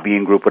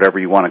 lobbying group, whatever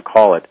you want to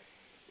call it,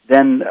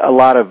 then a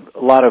lot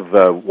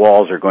of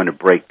walls are going to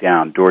break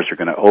down, doors are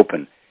going to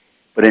open.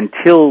 But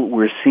until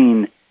we're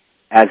seen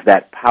as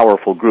that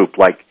powerful group,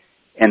 like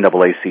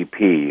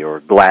NAACP or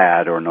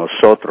GLAAD or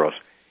Nosotros,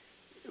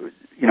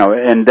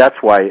 and that's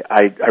why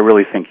I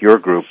really think your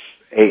group,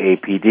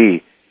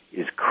 AAPD,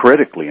 is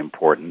critically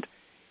important,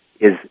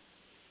 is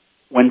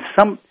when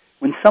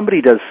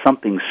somebody does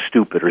something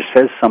stupid or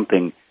says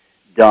something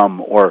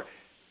dumb or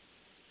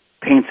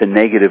paints a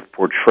negative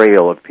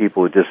portrayal of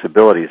people with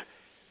disabilities,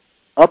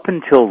 up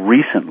until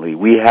recently,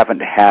 we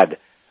haven't had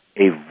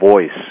a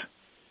voice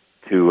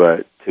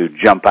to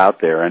jump out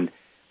there. And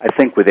I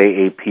think with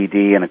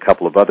AAPD and a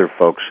couple of other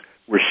folks,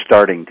 we're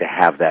starting to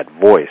have that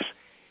voice.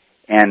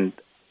 And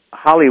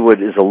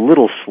Hollywood is a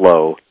little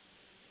slow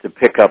to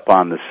pick up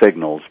on the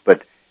signals,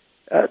 but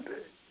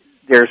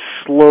they're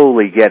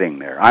slowly getting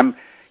there. I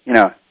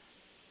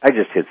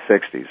just hit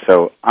 60,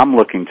 so I'm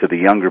looking to the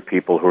younger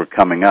people who are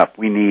coming up.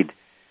 We need,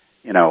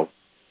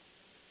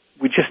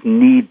 we just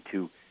need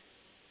to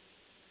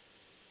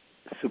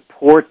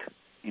support,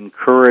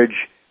 encourage,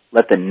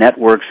 let the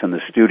networks and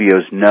the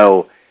studios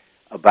know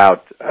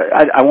about,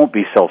 I won't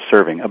be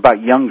self-serving,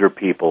 about younger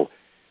people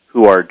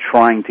who are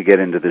trying to get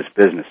into this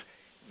business.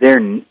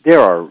 There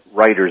are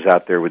writers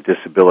out there with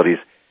disabilities.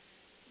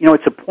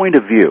 It's a point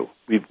of view.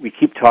 We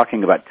keep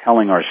talking about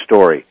telling our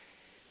story,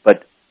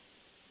 but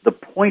the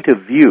point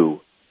of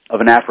view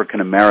of an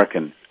African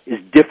American is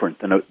different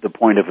than the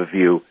point of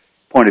view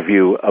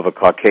of a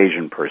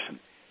Caucasian person.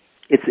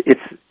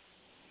 It's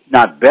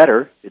not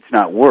better, it's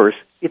not worse,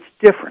 it's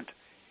different.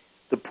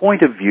 The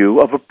point of view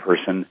of a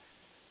person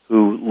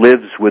who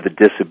lives with a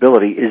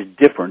disability is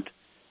different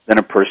than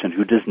a person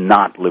who does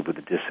not live with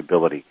a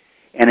disability.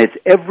 And it's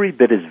every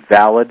bit as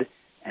valid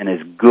and as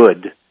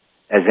good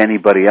as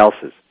anybody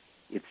else's.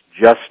 It's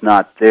just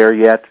not there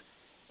yet,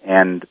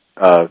 and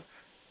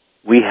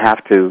we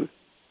have to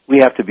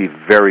be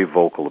very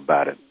vocal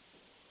about it.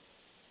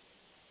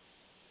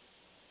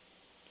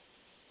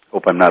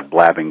 Hope I'm not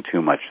blabbing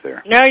too much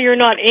there. No, you're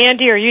not.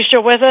 Andy, are you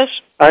still with us?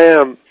 I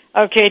am.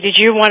 Okay, did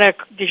you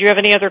have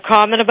any other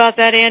comment about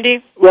that,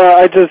 Andy? Well,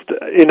 I just,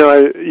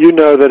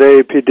 that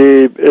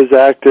AAPD is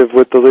active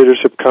with the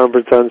Leadership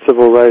Conference on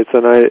Civil Rights,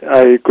 and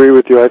I agree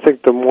with you. I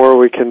think the more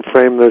we can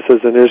frame this as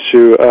an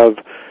issue of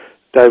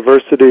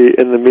diversity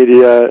in the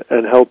media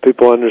and help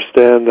people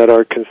understand that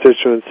our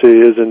constituency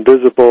is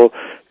invisible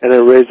and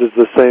it raises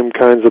the same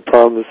kinds of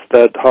problems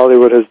that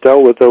Hollywood has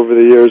dealt with over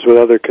the years with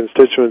other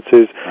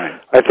constituencies, right.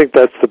 I think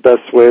that's the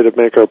best way to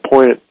make our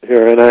point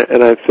here, and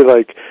I feel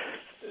like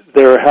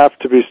there have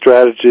to be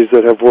strategies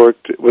that have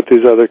worked with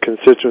these other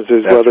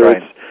constituencies, That's whether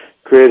right. it's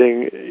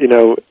creating,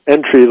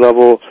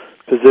 entry-level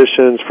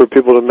positions for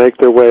people to make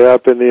their way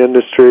up in the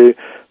industry,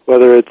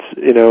 whether it's,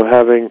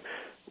 having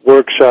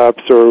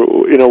workshops or,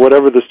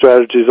 whatever the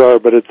strategies are.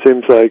 But it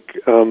seems like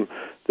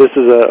this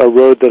is a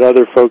road that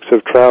other folks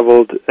have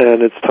traveled,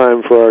 and it's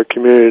time for our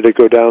community to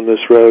go down this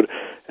road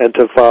and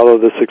to follow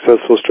the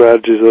successful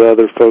strategies that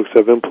other folks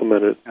have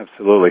implemented.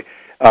 Absolutely.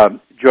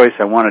 Joyce,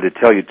 I wanted to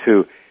tell you,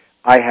 too,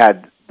 I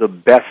had the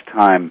best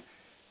time.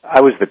 I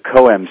was the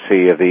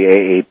co-MC of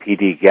the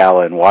AAPD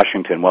Gala in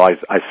Washington. Well,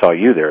 I saw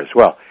you there as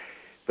well,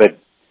 but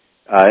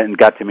and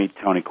got to meet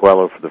Tony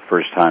Coelho for the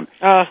first time.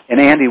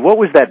 And Andy, what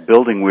was that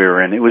building we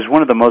were in? It was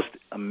one of the most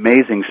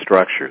amazing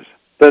structures.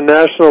 The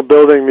National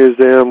Building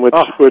Museum, which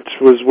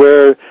was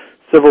where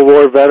Civil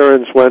War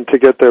veterans went to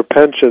get their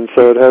pension,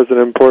 so it has an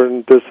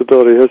important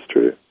disability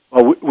history.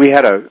 Well, we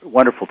had a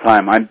wonderful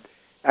time. I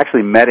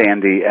actually met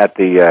Andy at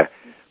the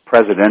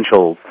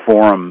presidential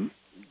forum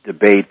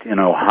debate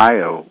in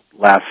Ohio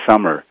last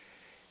summer,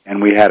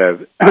 and we had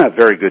a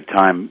very good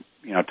time,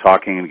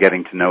 talking and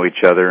getting to know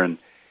each other, and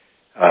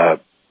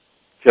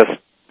just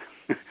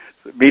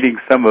meeting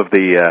some of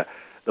the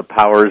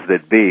powers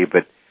that be.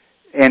 But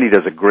Andy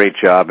does a great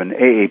job, and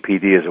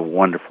AAPD is a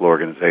wonderful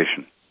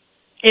organization.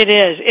 It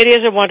is. It is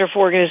a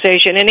wonderful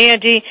organization. And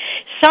Andy,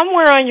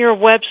 somewhere on your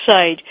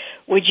website,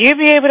 would you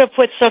be able to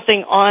put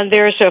something on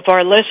there so if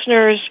our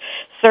listeners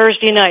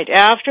Thursday night,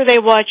 after they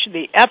watch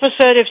the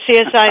episode of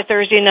CSI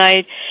Thursday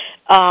night,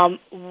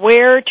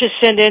 where to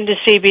send in to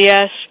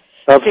CBS?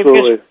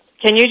 Absolutely.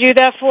 Can you do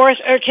that for us?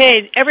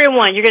 Okay,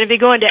 everyone, you're going to be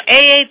going to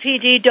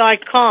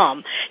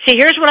aapd.com. See,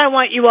 here's what I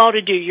want you all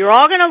to do. You're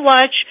all going to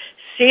watch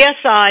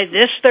CSI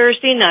this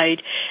Thursday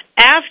night.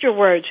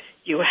 Afterwards,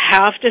 you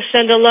have to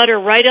send a letter,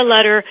 write a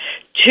letter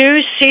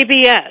to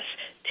CBS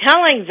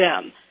telling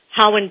them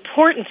how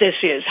important this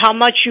is, how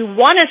much you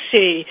want to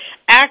see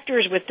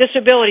actors with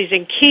disabilities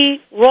in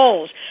key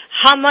roles,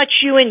 how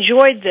much you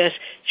enjoyed this.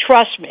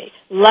 Trust me,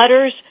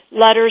 letters,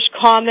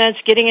 comments,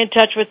 getting in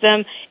touch with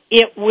them,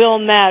 it will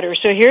matter.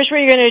 So here's what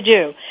you're going to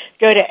do.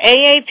 Go to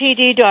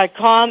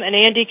aapd.com, and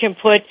Andy can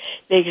put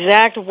the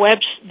exact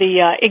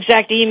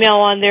email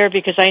on there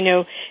because I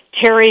know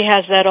Terry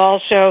has that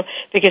also,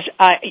 because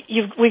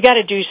we got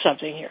to do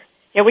something here.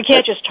 Yeah, we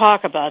can't just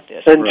talk about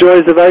this. And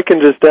Joyce, if I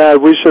can just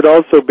add, we should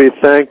also be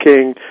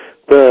thanking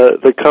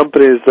the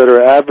companies that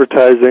are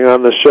advertising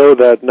on the show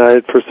that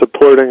night for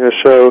supporting a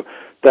show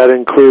that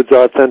includes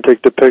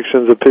authentic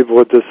depictions of people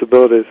with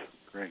disabilities.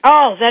 Great.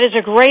 Oh, that is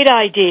a great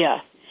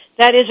idea.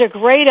 That is a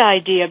great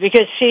idea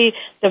because, see,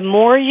 the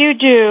more you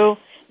do,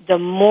 the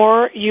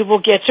more you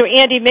will get. So,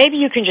 Andy, maybe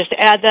you can just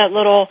add that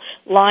little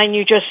line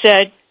you just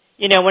said,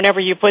 whenever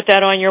you put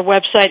that on your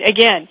website.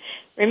 Again,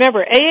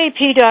 remember,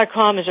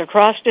 AAP.com is a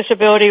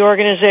cross-disability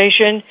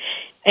organization,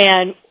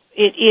 and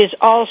it is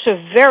also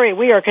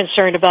we are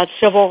concerned about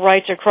civil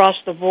rights across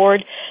the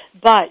board.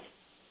 But,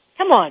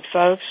 come on,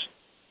 folks,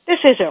 this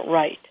isn't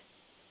right.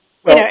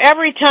 Well,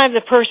 every time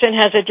the person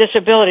has a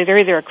disability, they're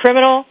either a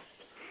criminal,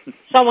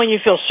 someone you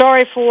feel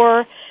sorry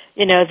for,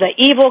 the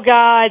evil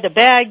guy, the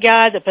bad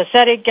guy, the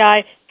pathetic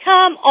guy.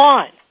 Come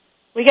on.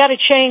 We got to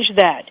change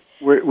that.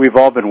 We've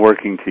all been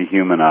working to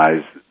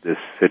humanize this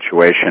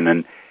situation,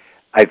 and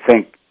I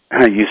think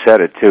you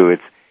said it too.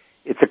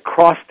 It's a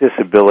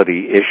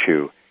cross-disability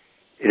issue.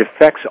 It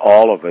affects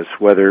all of us,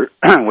 whether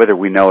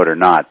we know it or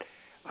not.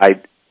 I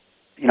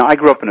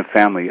grew up in a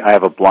family. I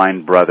have a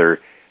blind brother.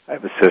 I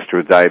have a sister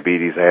with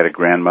diabetes. I had a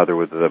grandmother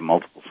with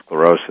multiple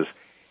sclerosis.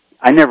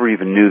 I never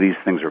even knew these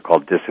things were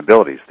called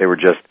disabilities. They were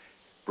just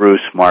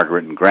Bruce,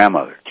 Margaret, and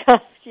grandmother.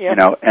 Yeah.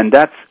 And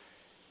that's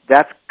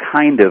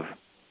kind of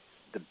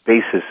the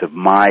basis of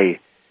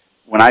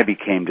when I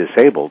became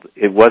disabled.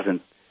 It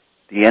wasn't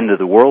the end of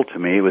the world to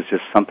me. It was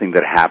just something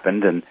that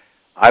happened, and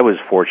I was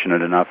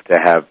fortunate enough to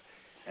have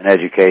an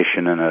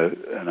education and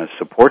a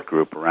support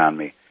group around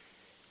me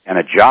and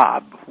a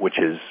job, which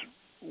is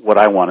what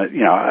I wanted.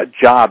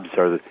 Jobs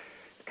are the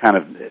kind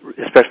of,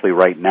 especially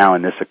right now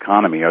in this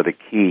economy, are the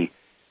key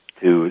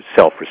to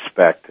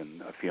self-respect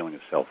and a feeling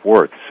of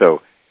self-worth.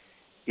 So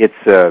it's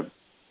an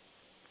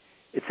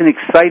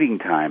exciting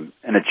time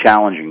and a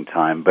challenging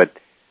time, but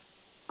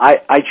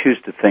I choose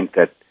to think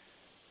that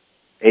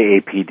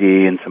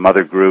AAPD and some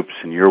other groups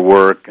and your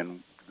work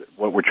and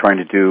what we're trying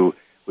to do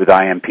with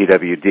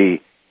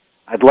IMPWD,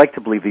 I'd like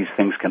to believe these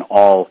things can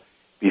all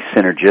be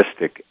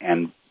synergistic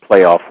and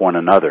play off one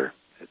another,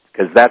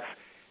 because that's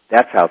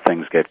how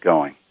things get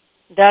going.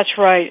 That's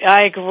right.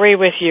 I agree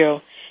with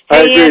you. I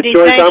agree, Andy,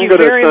 Joyce. I'm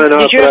going to sign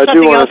off, but I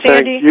do want to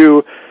thank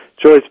you,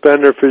 Joyce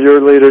Bender, for your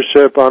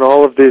leadership on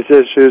all of these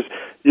issues.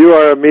 You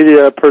are a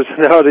media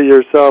personality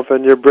yourself,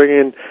 and you're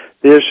bringing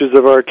the issues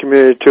of our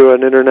community to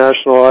an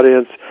international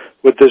audience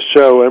with this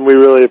show, and we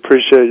really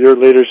appreciate your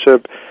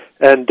leadership.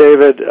 And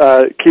David,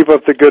 keep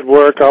up the good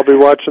work. I'll be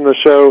watching the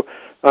show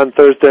on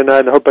Thursday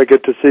night, and hope I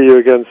get to see you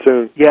again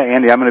soon. Yeah,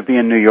 Andy, I'm going to be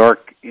in New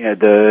York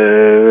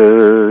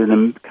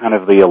the kind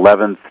of the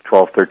 11th,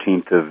 12th,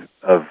 13th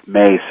of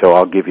May, so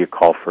I'll give you a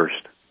call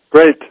first.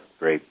 Great.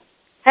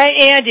 Hey,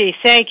 Andy,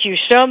 thank you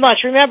so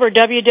much. Remember,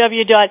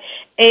 www.aapd.com.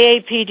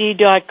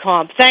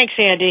 Thanks,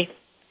 Andy.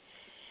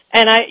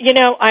 And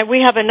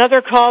we have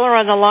another caller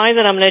on the line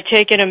that I'm going to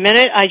take in a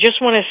minute. I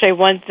just want to say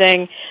one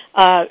thing.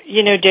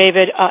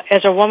 David,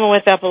 as a woman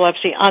with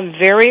epilepsy, I'm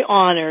very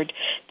honored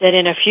that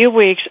in a few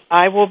weeks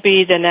I will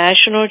be the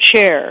national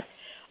chair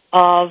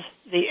of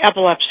the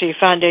Epilepsy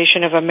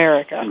Foundation of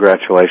America.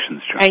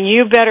 Congratulations, John. And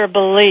you better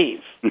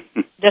believe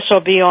this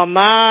will be on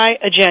my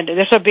agenda.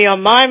 This will be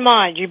on my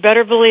mind. You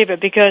better believe it,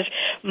 because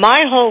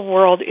my whole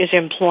world is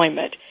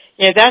employment.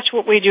 That's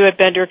what we do at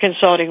Bender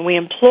Consulting. We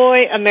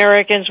employ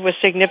Americans with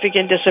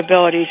significant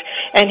disabilities.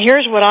 And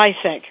here's what I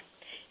think.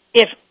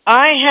 If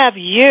I have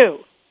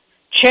you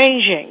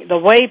changing the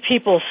way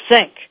people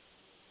think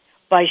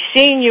by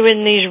seeing you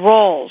in these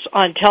roles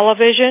on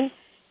television,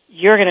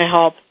 you're going to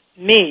help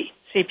me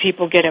see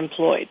people get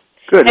employed.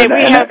 Good. Hey,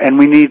 and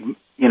we need,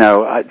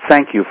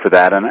 thank you for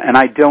that. And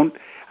I don't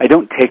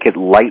take it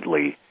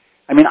lightly.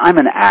 I mean, I'm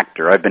an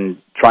actor. I've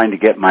been trying to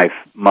get my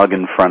mug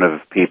in front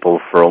of people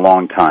for a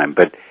long time,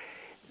 but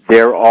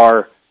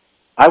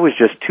I was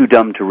just too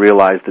dumb to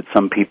realize that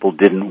some people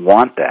didn't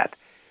want that.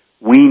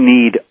 We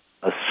need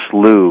a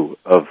slew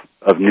of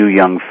new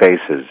young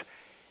faces,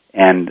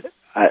 and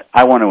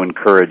I want to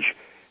encourage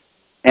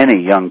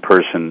any young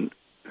person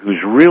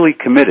who's really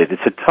committed.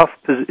 It's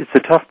a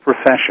tough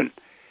profession,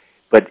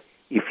 but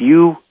if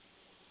you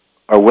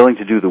are willing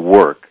to do the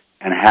work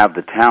and have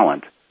the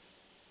talent,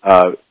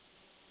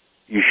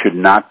 you should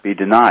not be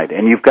denied.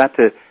 And you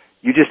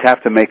just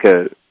have to make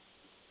a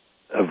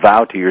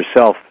vow to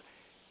yourself,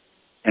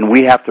 and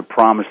we have to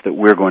promise that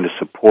we're going to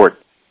support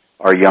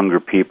our younger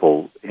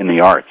people in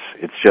the arts.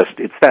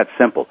 It's that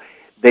simple.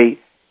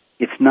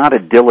 It's not a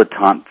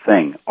dilettante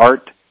thing.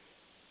 Art,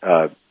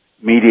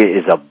 media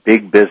is a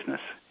big business.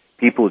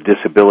 People with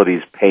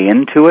disabilities pay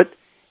into it,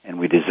 and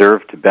we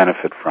deserve to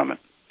benefit from it.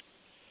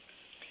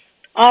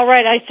 All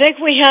right, I think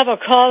we have a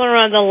caller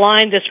on the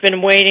line that's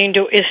been waiting.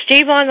 Is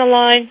Steve on the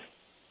line?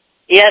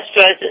 Yes,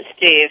 Joyce, it's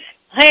Steve.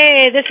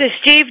 Hey, this is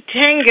Steve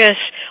Tengus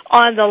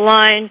on the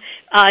line.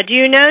 Do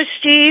you know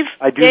Steve?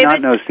 I do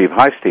not know Steve.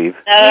 Hi, Steve.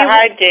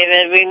 Hi,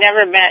 David. We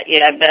never met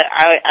yet, but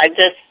I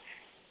just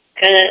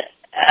couldn't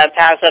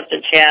pass up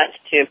the chance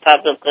to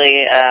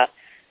publicly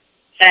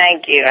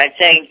thank you. I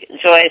think,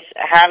 Joyce,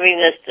 having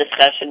this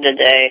discussion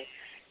today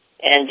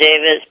and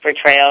David's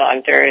portrayal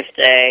on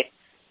Thursday,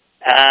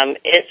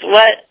 it's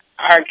what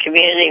our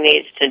community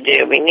needs to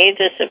do. We need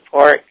to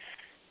support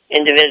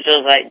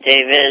individuals like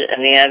David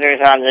and the others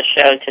on the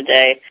show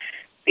today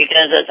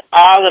because it's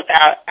all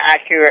about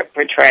accurate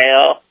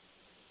portrayal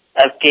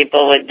of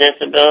people with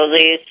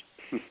disabilities.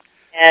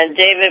 And,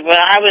 David, when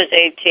I was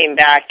 18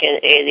 back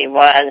in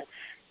 81,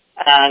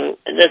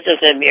 this is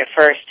going to be a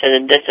first to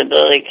the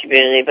disability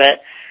community,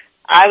 but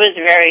I was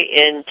very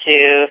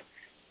into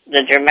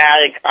the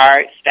dramatic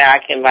arts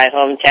back in my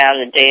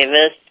hometown of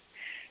Davis,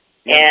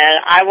 and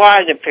I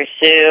wanted to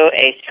pursue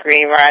a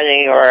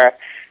screenwriting or a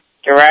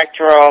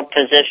directorial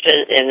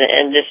position in the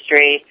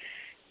industry.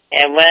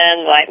 And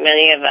when, like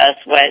many of us,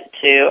 went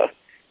to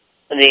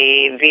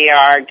the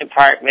VR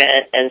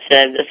department and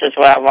said, this is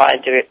what I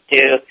wanted to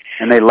do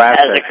and they laughed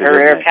as a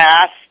career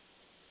path,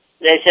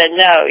 they said,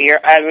 no, you're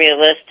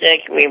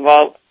unrealistic. We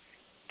won't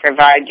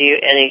provide you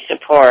any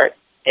support.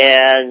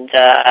 And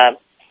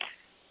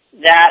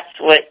that's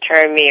what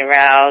turned me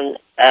around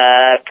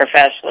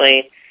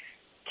professionally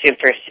to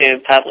pursue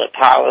public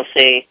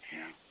policy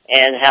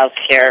and health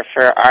care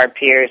for our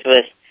peers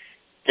with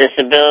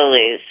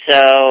disabilities.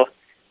 So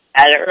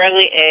at an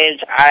early age,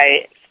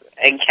 I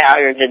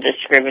encountered the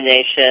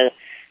discrimination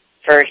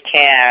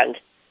firsthand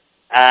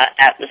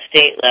at the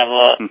state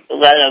level,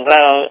 let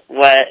alone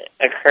what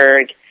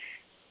occurred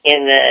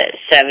in the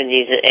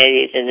 70s and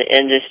 80s in the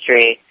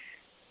industry.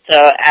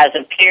 So as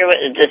a peer with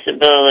a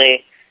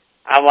disability,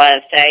 I want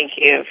to thank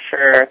you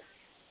for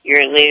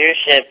your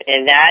leadership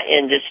in that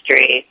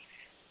industry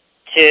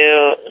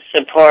to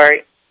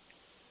support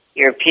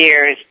your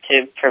peers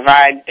to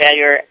provide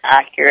better,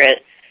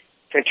 accurate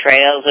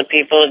portrayals of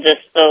people with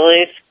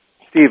disabilities.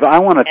 Steve, I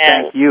want to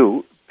thank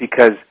you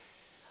because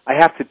I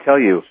have to tell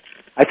you,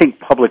 I think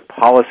public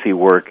policy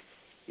work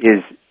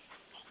is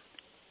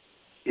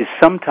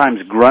sometimes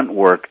grunt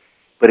work,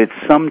 but it's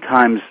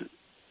sometimes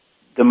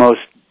the most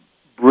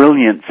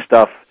brilliant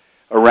stuff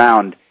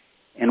around.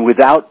 And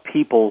without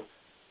people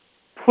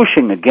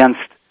pushing against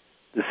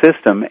the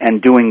system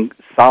and doing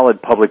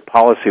solid public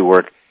policy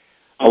work,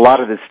 a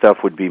lot of this stuff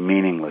would be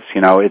meaningless.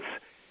 You know, it's.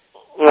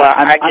 Well,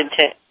 I'm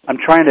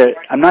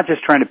not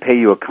just trying to pay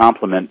you a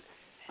compliment.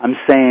 I'm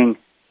saying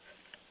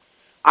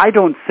I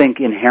don't think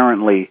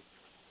inherently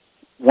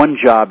one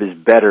job is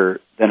better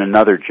than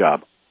another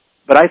job,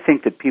 but I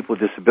think that people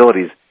with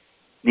disabilities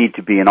need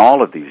to be in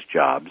all of these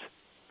jobs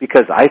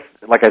because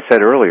like I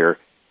said earlier,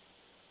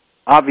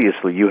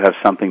 obviously you have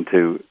something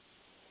to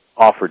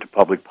offer to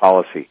public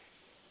policy,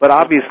 but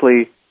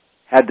obviously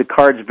had the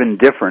cards been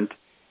different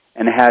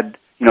and had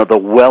the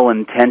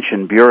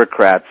well-intentioned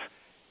bureaucrats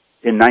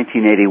in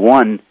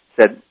 1981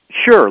 said,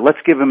 sure, let's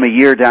give him a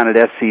year down at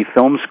SC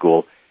Film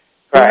School.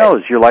 Who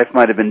knows? Your life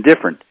might have been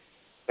different.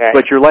 Right.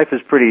 But your life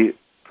is pretty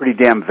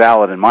damn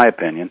valid, in my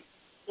opinion.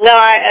 No,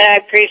 I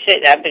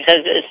appreciate that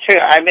because it's true.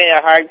 I made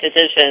a hard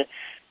decision.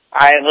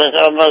 I was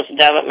almost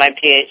done with my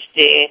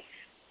PhD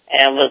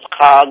and was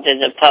called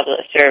into public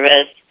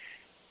service.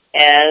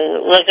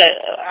 And look,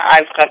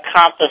 I've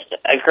accomplished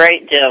a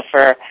great deal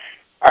for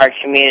our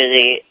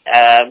community.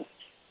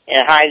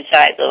 In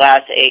hindsight, the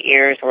last 8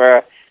 years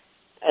were,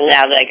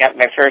 now that I got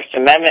my First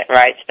Amendment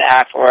rights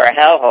back, were a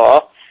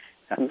hellhole.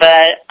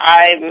 But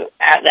I'm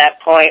at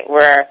that point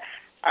where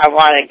I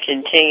want to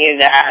continue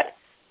that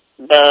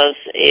both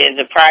in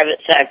the private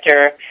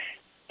sector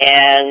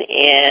and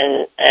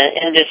in an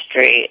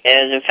industry.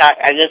 And in fact,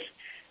 I just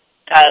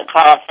got a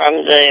call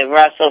from the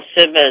Russell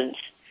Simmons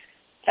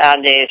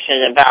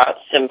Foundation about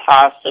some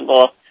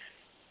possible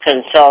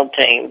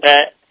consulting.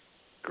 But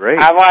great.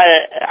 I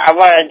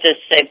want to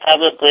just say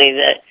publicly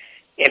that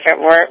if it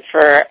weren't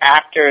for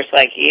actors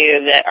like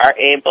you that are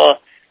able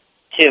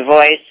to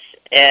voice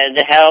and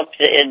to help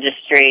the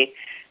industry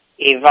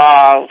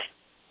evolve,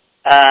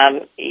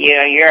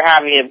 you're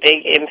having a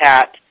big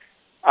impact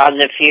on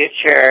the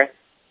future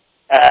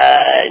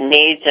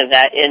needs of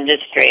that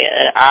industry.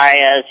 And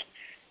I,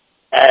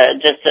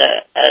 as just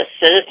a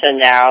citizen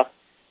now,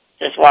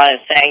 just want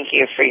to thank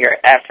you for your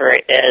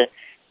effort. And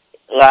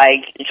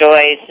like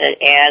Joyce and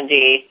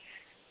Andy,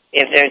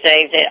 if there's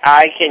anything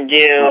I can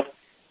do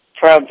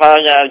pro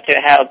bono to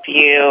help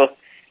you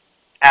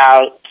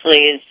out,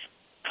 please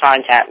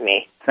contact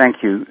me. Thank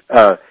you.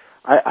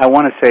 I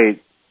want to say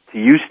to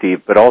you,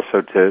 Steve, but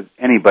also to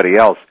anybody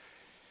else,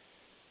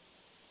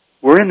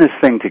 we're in this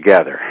thing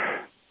together.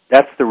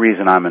 That's the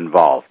reason I'm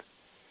involved.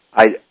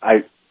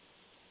 I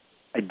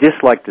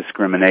dislike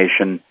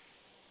discrimination.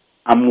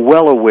 I'm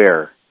well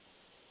aware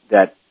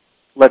that,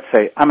 let's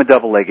say, I'm a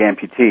double-leg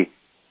amputee.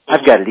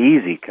 I've got it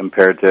easy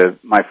compared to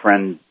my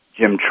friend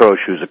Jim Troche,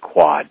 who's a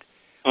quad.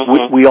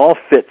 We all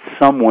fit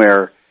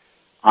somewhere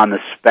on the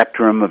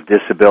spectrum of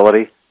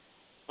disability.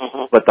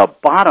 But the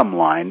bottom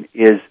line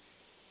is,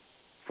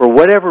 for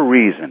whatever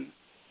reason,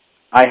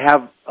 I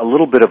have a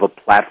little bit of a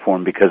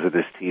platform because of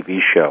this TV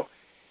show.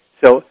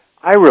 So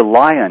I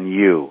rely on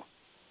you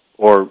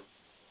or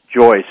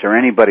Joyce or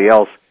anybody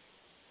else.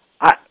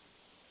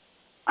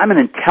 I'm an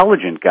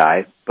intelligent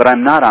guy, but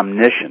I'm not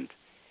omniscient.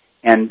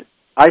 And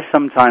I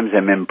sometimes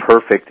am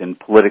imperfect and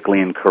politically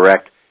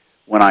incorrect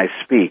when I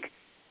speak.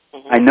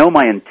 I know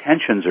my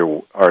intentions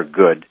are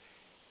good,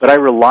 but I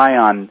rely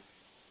on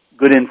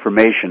good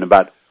information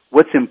about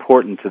what's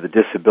important to the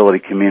disability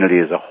community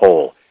as a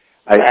whole.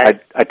 I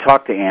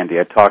talked to Andy.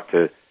 I talked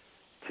to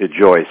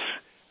Joyce.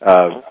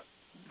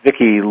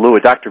 Vicki Lewis,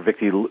 Dr.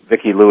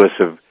 Vicki Lewis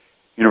of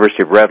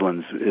University of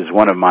Redlands is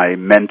one of my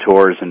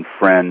mentors and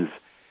friends.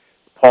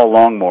 Paul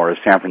Longmore of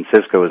San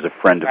Francisco is a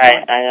friend of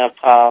mine. I know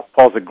Paul.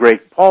 Paul's a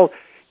great... Paul,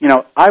 you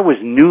know, I was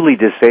newly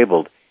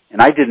disabled,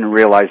 and I didn't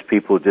realize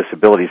people with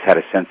disabilities had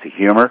a sense of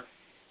humor.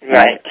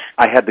 Right.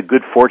 I had the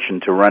good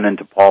fortune to run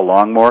into Paul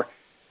Longmore,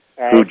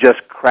 who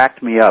just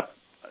cracked me up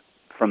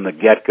from the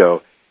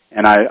get-go,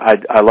 and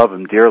I love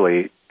him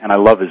dearly, and I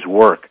love his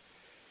work.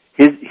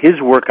 His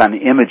work on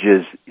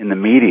images in the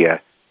media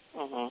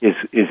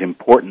is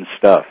important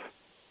stuff,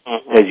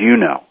 as you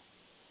know.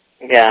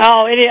 Yeah.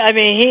 Oh, I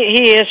mean,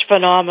 he is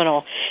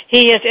phenomenal.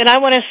 He is, and I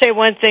want to say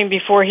one thing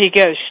before he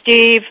goes.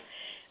 Steve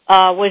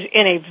was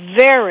in a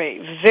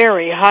very,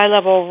 very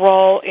high-level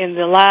role in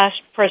the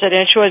last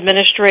presidential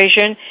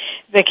administration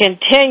that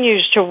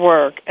continues to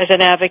work as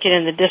an advocate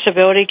in the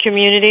disability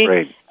community.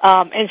 Great.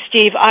 And,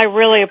 Steve, I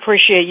really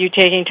appreciate you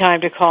taking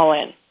time to call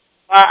in.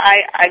 Well,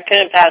 I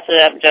couldn't pass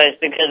it up, Joyce,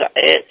 because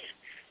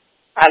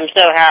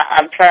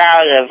I'm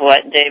proud of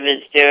what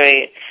David's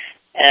doing,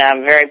 and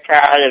I'm very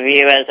proud of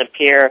you as a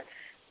peer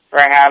for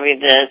having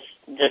this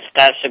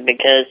discussion,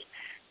 because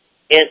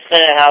it's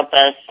going to help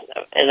us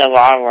in the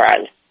long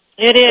run.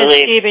 It is,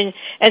 Steve.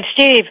 And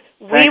Steve,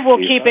 we will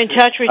keep in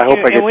touch with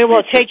you, and we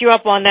will take you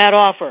up on that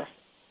offer.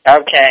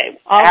 Okay.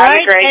 All have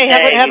right? A great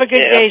day. Have a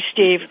good day,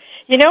 Steve.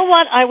 You know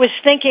what? I was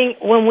thinking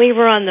when we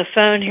were on the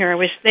phone here,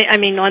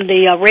 on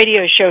the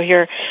radio show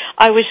here,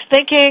 I was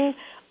thinking,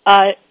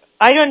 I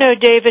don't know,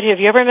 David, have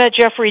you ever met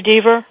Jeffrey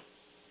Deaver?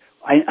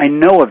 I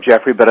know of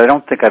Jeffrey, but I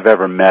don't think I've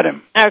ever met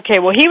him. Okay,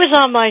 well, he was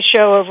on my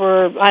show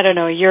over,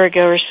 a year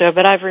ago or so,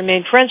 but I've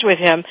remained friends with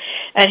him,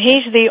 and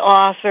he's the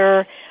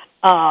author,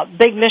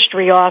 big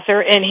mystery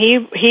author, and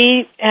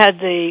he had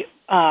the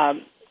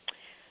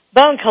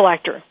Bone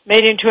Collector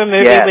made into a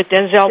movie with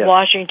Denzel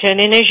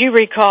Washington, and as you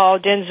recall,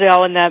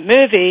 Denzel in that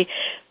movie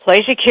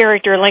plays a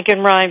character,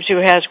 Lincoln Rhymes, who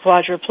has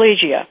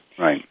quadriplegia.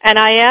 Right. And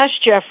I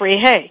asked Jeffrey,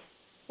 hey,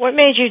 what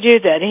made you do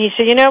that? And he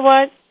said, you know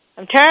what?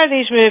 I'm tired of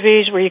these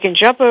movies where you can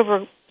jump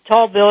over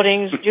tall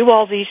buildings, do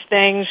all these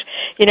things.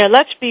 You know,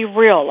 let's be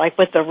real, like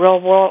what the real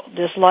world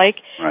is like.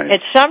 Right. At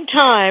some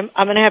time,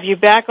 I'm going to have you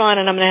back on,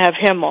 and I'm going to have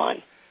him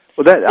on.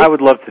 Well, I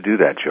would love to do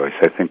that, Joyce.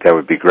 I think that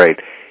would be great.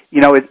 You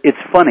know, it's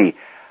funny.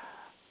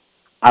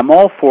 I'm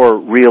all for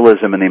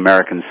realism in the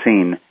American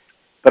scene,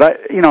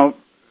 but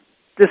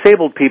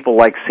disabled people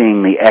like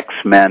seeing the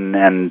X-Men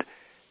and,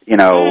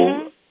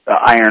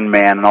 Iron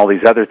Man and all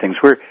these other things.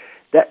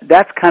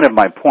 That's kind of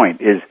my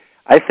point, is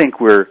I think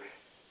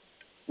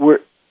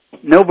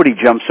nobody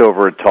jumps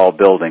over a tall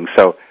building,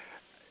 so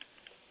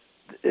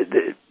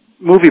the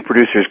movie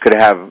producers could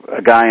have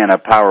a guy in a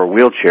power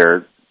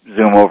wheelchair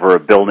zoom over a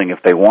building if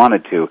they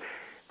wanted to.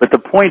 But the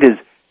point is,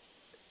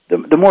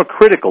 the more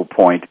critical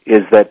point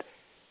is that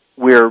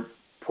we're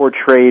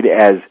portrayed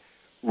as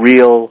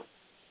real,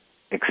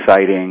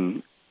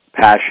 exciting,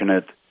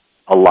 passionate,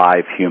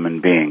 alive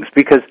human beings.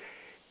 Because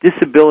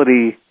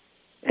disability,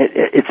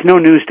 it's no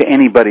news to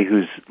anybody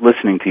who's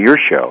listening to your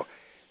show,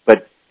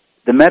 but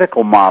the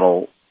medical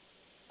model,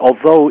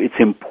 although it's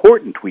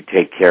important we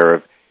take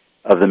care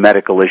of the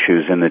medical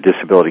issues in the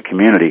disability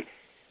community,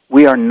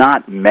 we are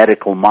not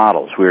medical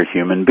models. We're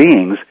human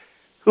beings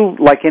who,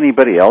 like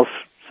anybody else,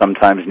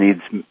 sometimes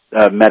needs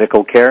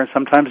medical care and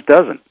sometimes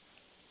doesn't.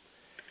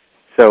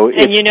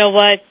 And you know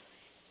what?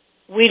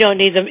 We don't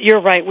need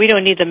you're right, we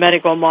don't need the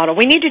medical model.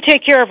 We need to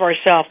take care of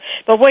ourselves.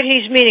 But what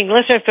he's meaning,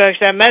 listen, folks,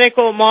 that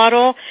medical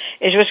model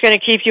is what's going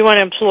to keep you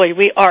unemployed.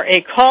 We are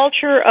a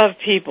culture of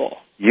people.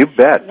 You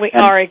bet. We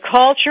are a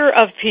culture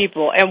of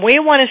people, and we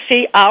want to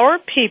see our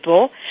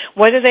people,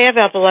 whether they have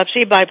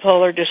epilepsy,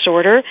 bipolar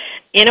disorder,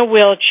 in a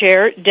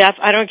wheelchair, deaf,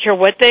 I don't care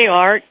what they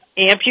are,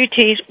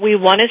 amputees. We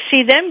want to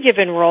see them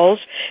given roles,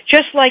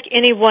 just like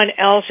anyone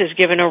else is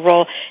given a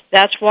role.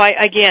 That's why,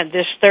 again,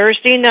 this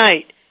Thursday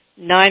night,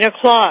 9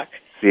 o'clock.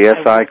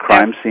 CSI,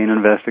 Crime Scene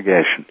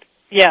Investigation.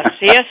 Yes,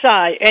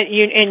 CSI.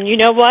 And you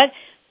know what?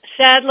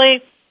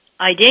 Sadly,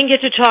 I didn't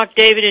get to talk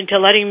David into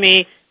letting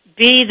me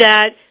be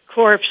that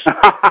corpse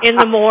in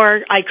the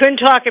morgue. I couldn't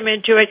talk him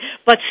into it.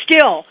 But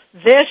still,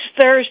 this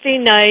Thursday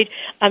night,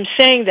 I'm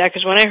saying that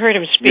because when I heard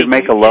him speak... You'd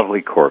make a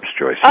lovely corpse,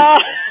 Joyce.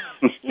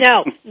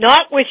 No,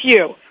 not with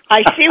you. I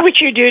see what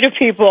you do to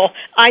people.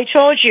 I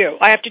told you.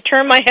 I have to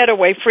turn my head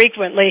away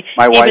frequently,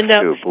 my wife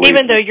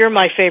even though you're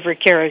my favorite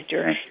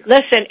character.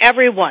 Listen,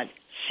 everyone,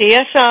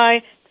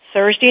 CSI,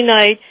 Thursday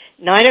night,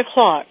 9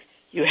 o'clock.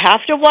 You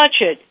have to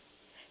watch it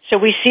so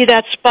we see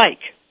that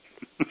spike.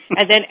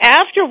 And then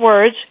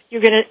afterwards,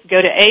 you're going to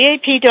go to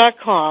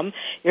AAP.com.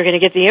 You're going to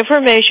get the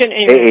information,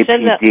 and you're going to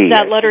send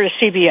that letter to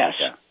CBS.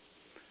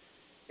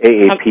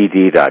 Yeah.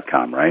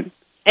 AAPD.com, right?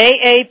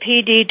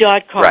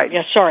 AAPD.com. Right.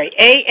 Yes, sorry.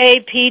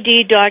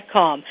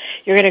 AAPD.com.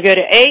 You're going to go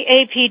to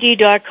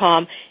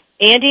AAPD.com.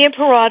 Andy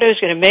Imparato is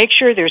going to make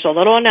sure there's a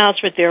little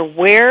announcement there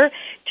where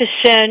to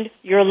send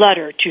your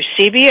letter to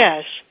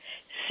CBS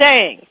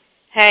saying,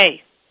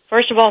 hey,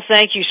 first of all,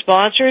 thank you,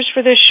 sponsors,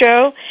 for this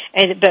show.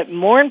 But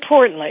more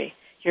importantly,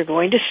 you're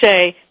going to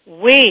say,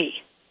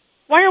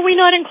 why are we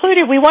not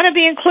included? We want to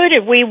be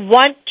included. We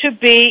want to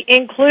be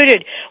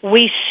included.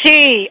 We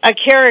see a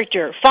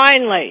character,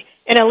 finally,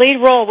 in a lead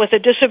role with a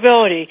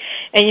disability.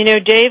 And you know,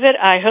 David,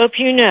 I hope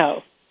you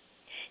know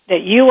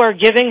that you are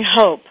giving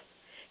hope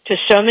to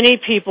so many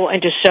people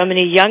and to so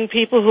many young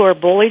people who are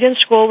bullied in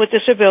school with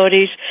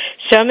disabilities.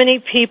 So many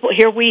people.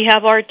 Here we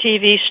have our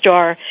TV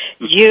star.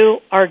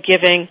 You are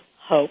giving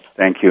hope.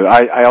 Thank you.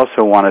 I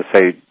also want to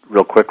say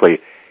real quickly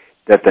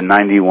that the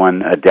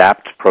 91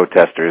 ADAPT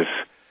protesters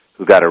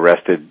who got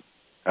arrested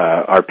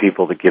are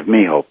people that give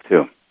me hope,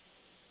 too.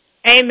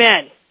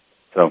 Amen.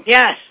 So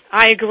yes,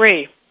 I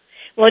agree.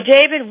 Well,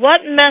 David,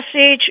 what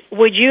message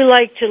would you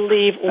like to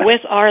leave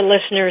with our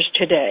listeners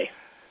today?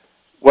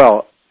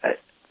 Well,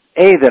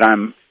 that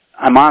I'm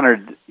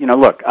honored. You know,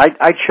 look,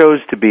 I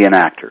chose to be an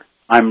actor.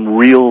 I'm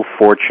real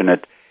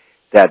fortunate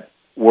that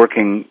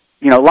working,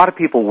 you know, a lot of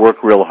people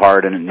work real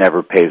hard and it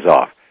never pays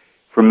off.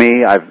 For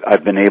me,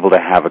 I've been able to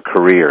have a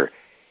career.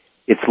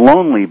 It's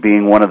lonely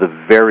being one of the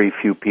very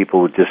few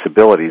people with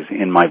disabilities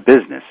in my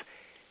business.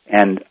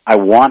 And I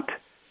want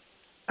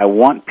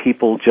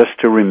people just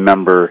to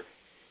remember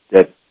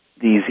that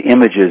these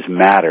images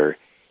matter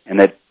and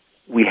that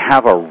we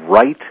have a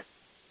right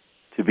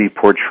to be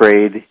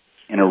portrayed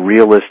in a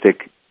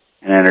realistic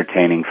and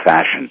entertaining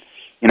fashion.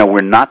 You know,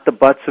 we're not the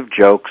butts of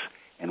jokes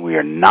and we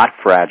are not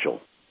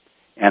fragile.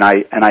 And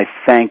I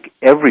thank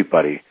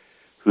everybody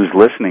who's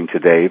listening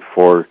today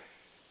for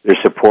their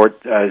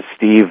support.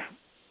 Steve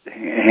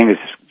Hingus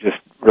just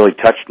really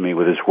touched me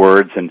with his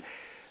words, and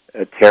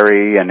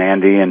Terry and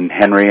Andy and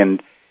Henry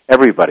and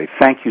everybody.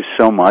 Thank you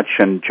so much,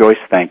 and Joyce,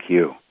 thank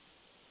you.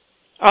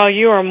 Oh,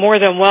 you are more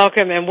than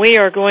welcome, and we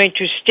are going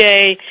to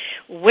stay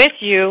with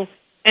you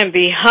and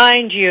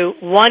behind you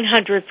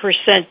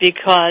 100%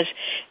 because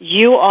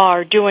you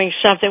are doing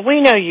something.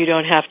 We know you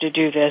don't have to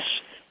do this.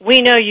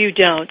 We know you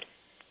don't,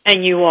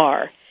 and you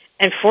are.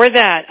 And for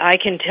that, I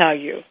can tell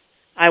you,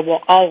 I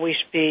will always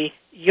be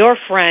your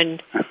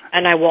friend,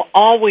 and I will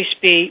always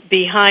be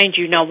behind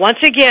you. Now, once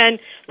again,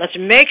 let's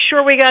make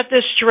sure we got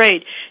this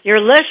straight.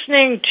 You're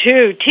listening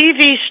to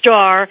TV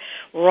star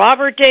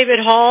Robert David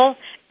Hall,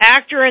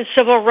 actor and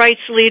civil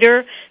rights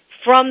leader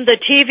from the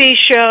TV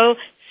show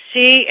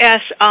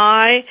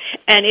CSI,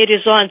 and it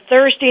is on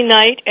Thursday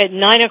night at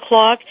 9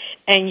 o'clock,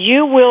 and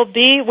you will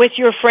be with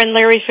your friend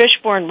Larry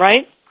Fishburne,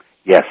 right?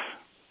 Yes.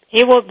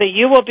 You will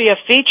be a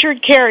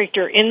featured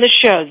character in the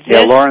show.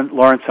 Yeah,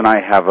 Lawrence and I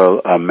have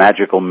a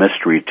magical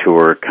mystery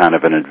tour, kind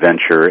of an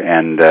adventure,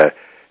 and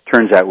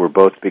turns out we're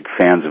both big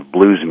fans of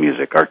blues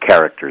music, our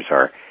characters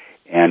are.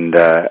 And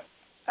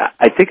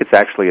I think it's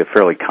actually a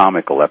fairly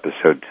comical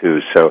episode, too.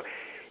 So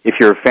if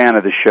you're a fan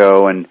of the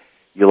show and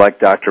you like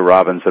Dr.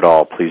 Robbins at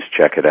all, please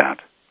check it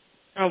out.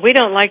 Oh, we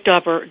don't like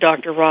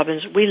Dr.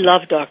 Robbins. We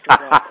love Dr.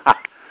 Robbins.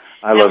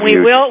 I love you.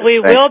 We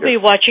will be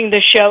watching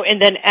the show,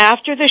 and then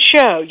after the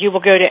show, you will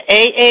go to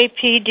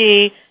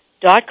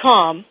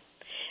AAPD.com,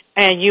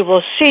 and you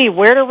will see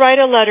where to write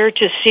a letter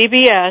to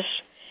CBS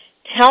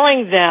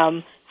telling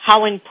them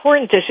how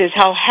important this is,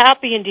 how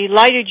happy and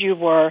delighted you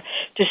were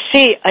to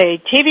see a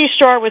TV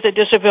star with a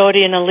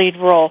disability in a lead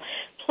role.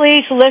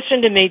 Please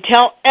listen to me.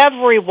 Tell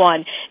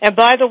everyone. And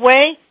by the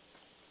way,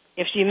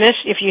 if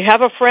you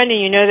have a friend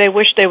and you know they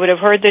wish they would have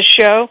heard this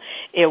show,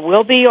 it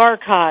will be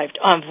archived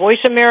on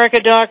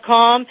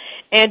voiceamerica.com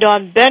and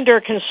on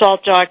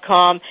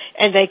benderconsult.com,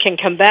 and they can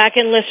come back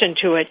and listen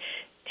to it.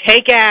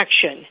 Take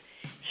action.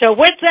 So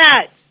with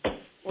that,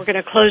 we're going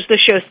to close the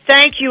show.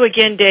 Thank you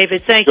again,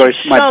 David. Thank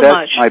Joyce, you so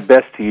much. My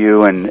best to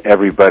you and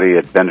everybody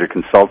at Bender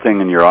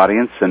Consulting and your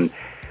audience, and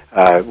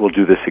we'll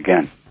do this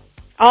again.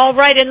 All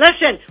right, and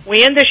listen,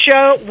 we end the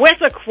show with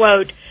a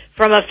quote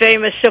from a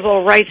famous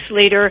civil rights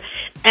leader,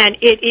 and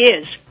it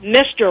is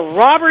Mr.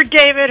 Robert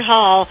David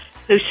Hall.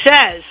 who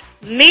says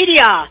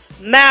media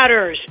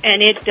matters,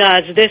 and it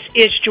does. This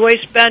is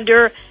Joyce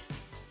Bender,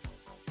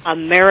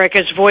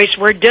 America's Voice,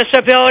 where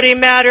disability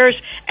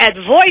matters, at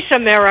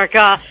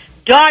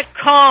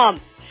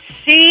voiceamerica.com.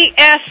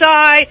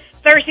 CSI,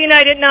 Thursday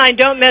night at 9.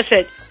 Don't miss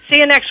it. See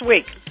you next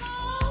week.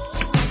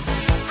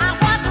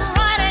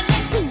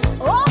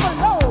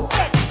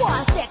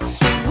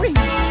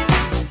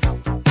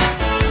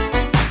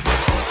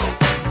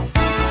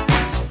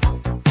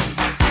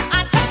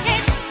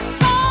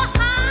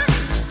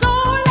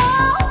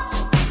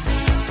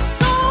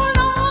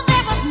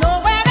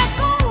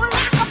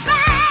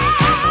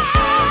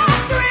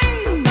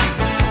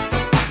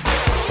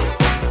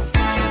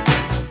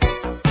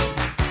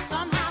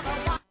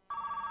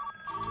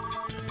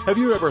 Have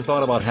you ever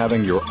thought about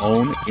having your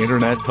own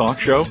internet talk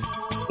show?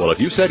 Well,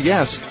 if you said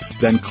yes,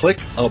 then click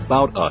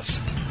About Us.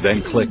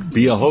 Then click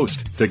Be a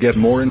Host to get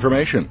more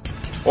information.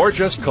 Or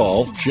just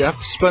call Jeff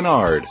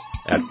Spinard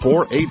at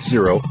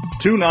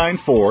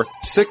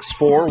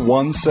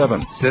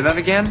 480-294-6417. Say that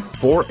again?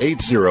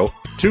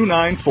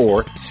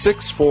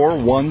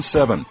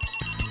 480-294-6417.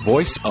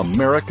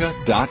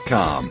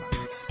 VoiceAmerica.com.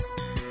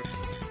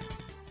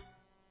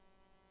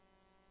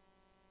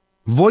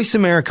 Voice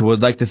America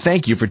would like to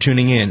thank you for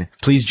tuning in.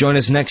 Please join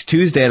us next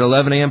Tuesday at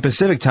 11 a.m.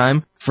 Pacific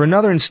Time for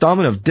another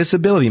installment of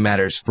Disability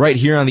Matters, right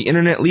here on the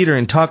Internet leader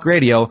in talk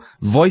radio,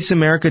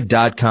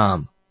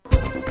 voiceamerica.com.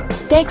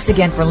 Thanks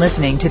again for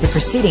listening to the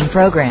preceding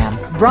program,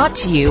 brought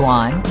to you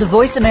on the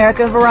Voice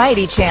America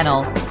Variety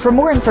Channel. For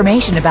more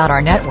information about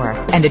our network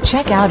and to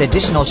check out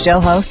additional show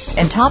hosts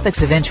and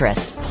topics of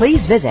interest,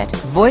 please visit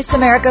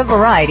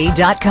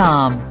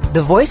voiceamericavariety.com.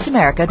 The Voice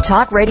America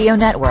Talk Radio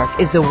Network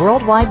is the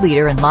worldwide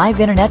leader in live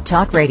Internet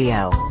talk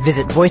radio.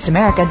 Visit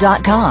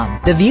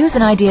voiceamerica.com. The views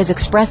and ideas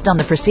expressed on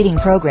the preceding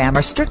program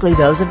are strictly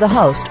those of the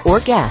host or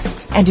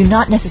guests and do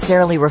not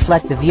necessarily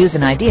reflect the views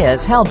and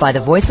ideas held by the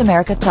Voice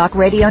America Talk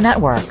Radio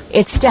Network,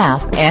 its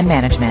staff, and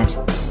management.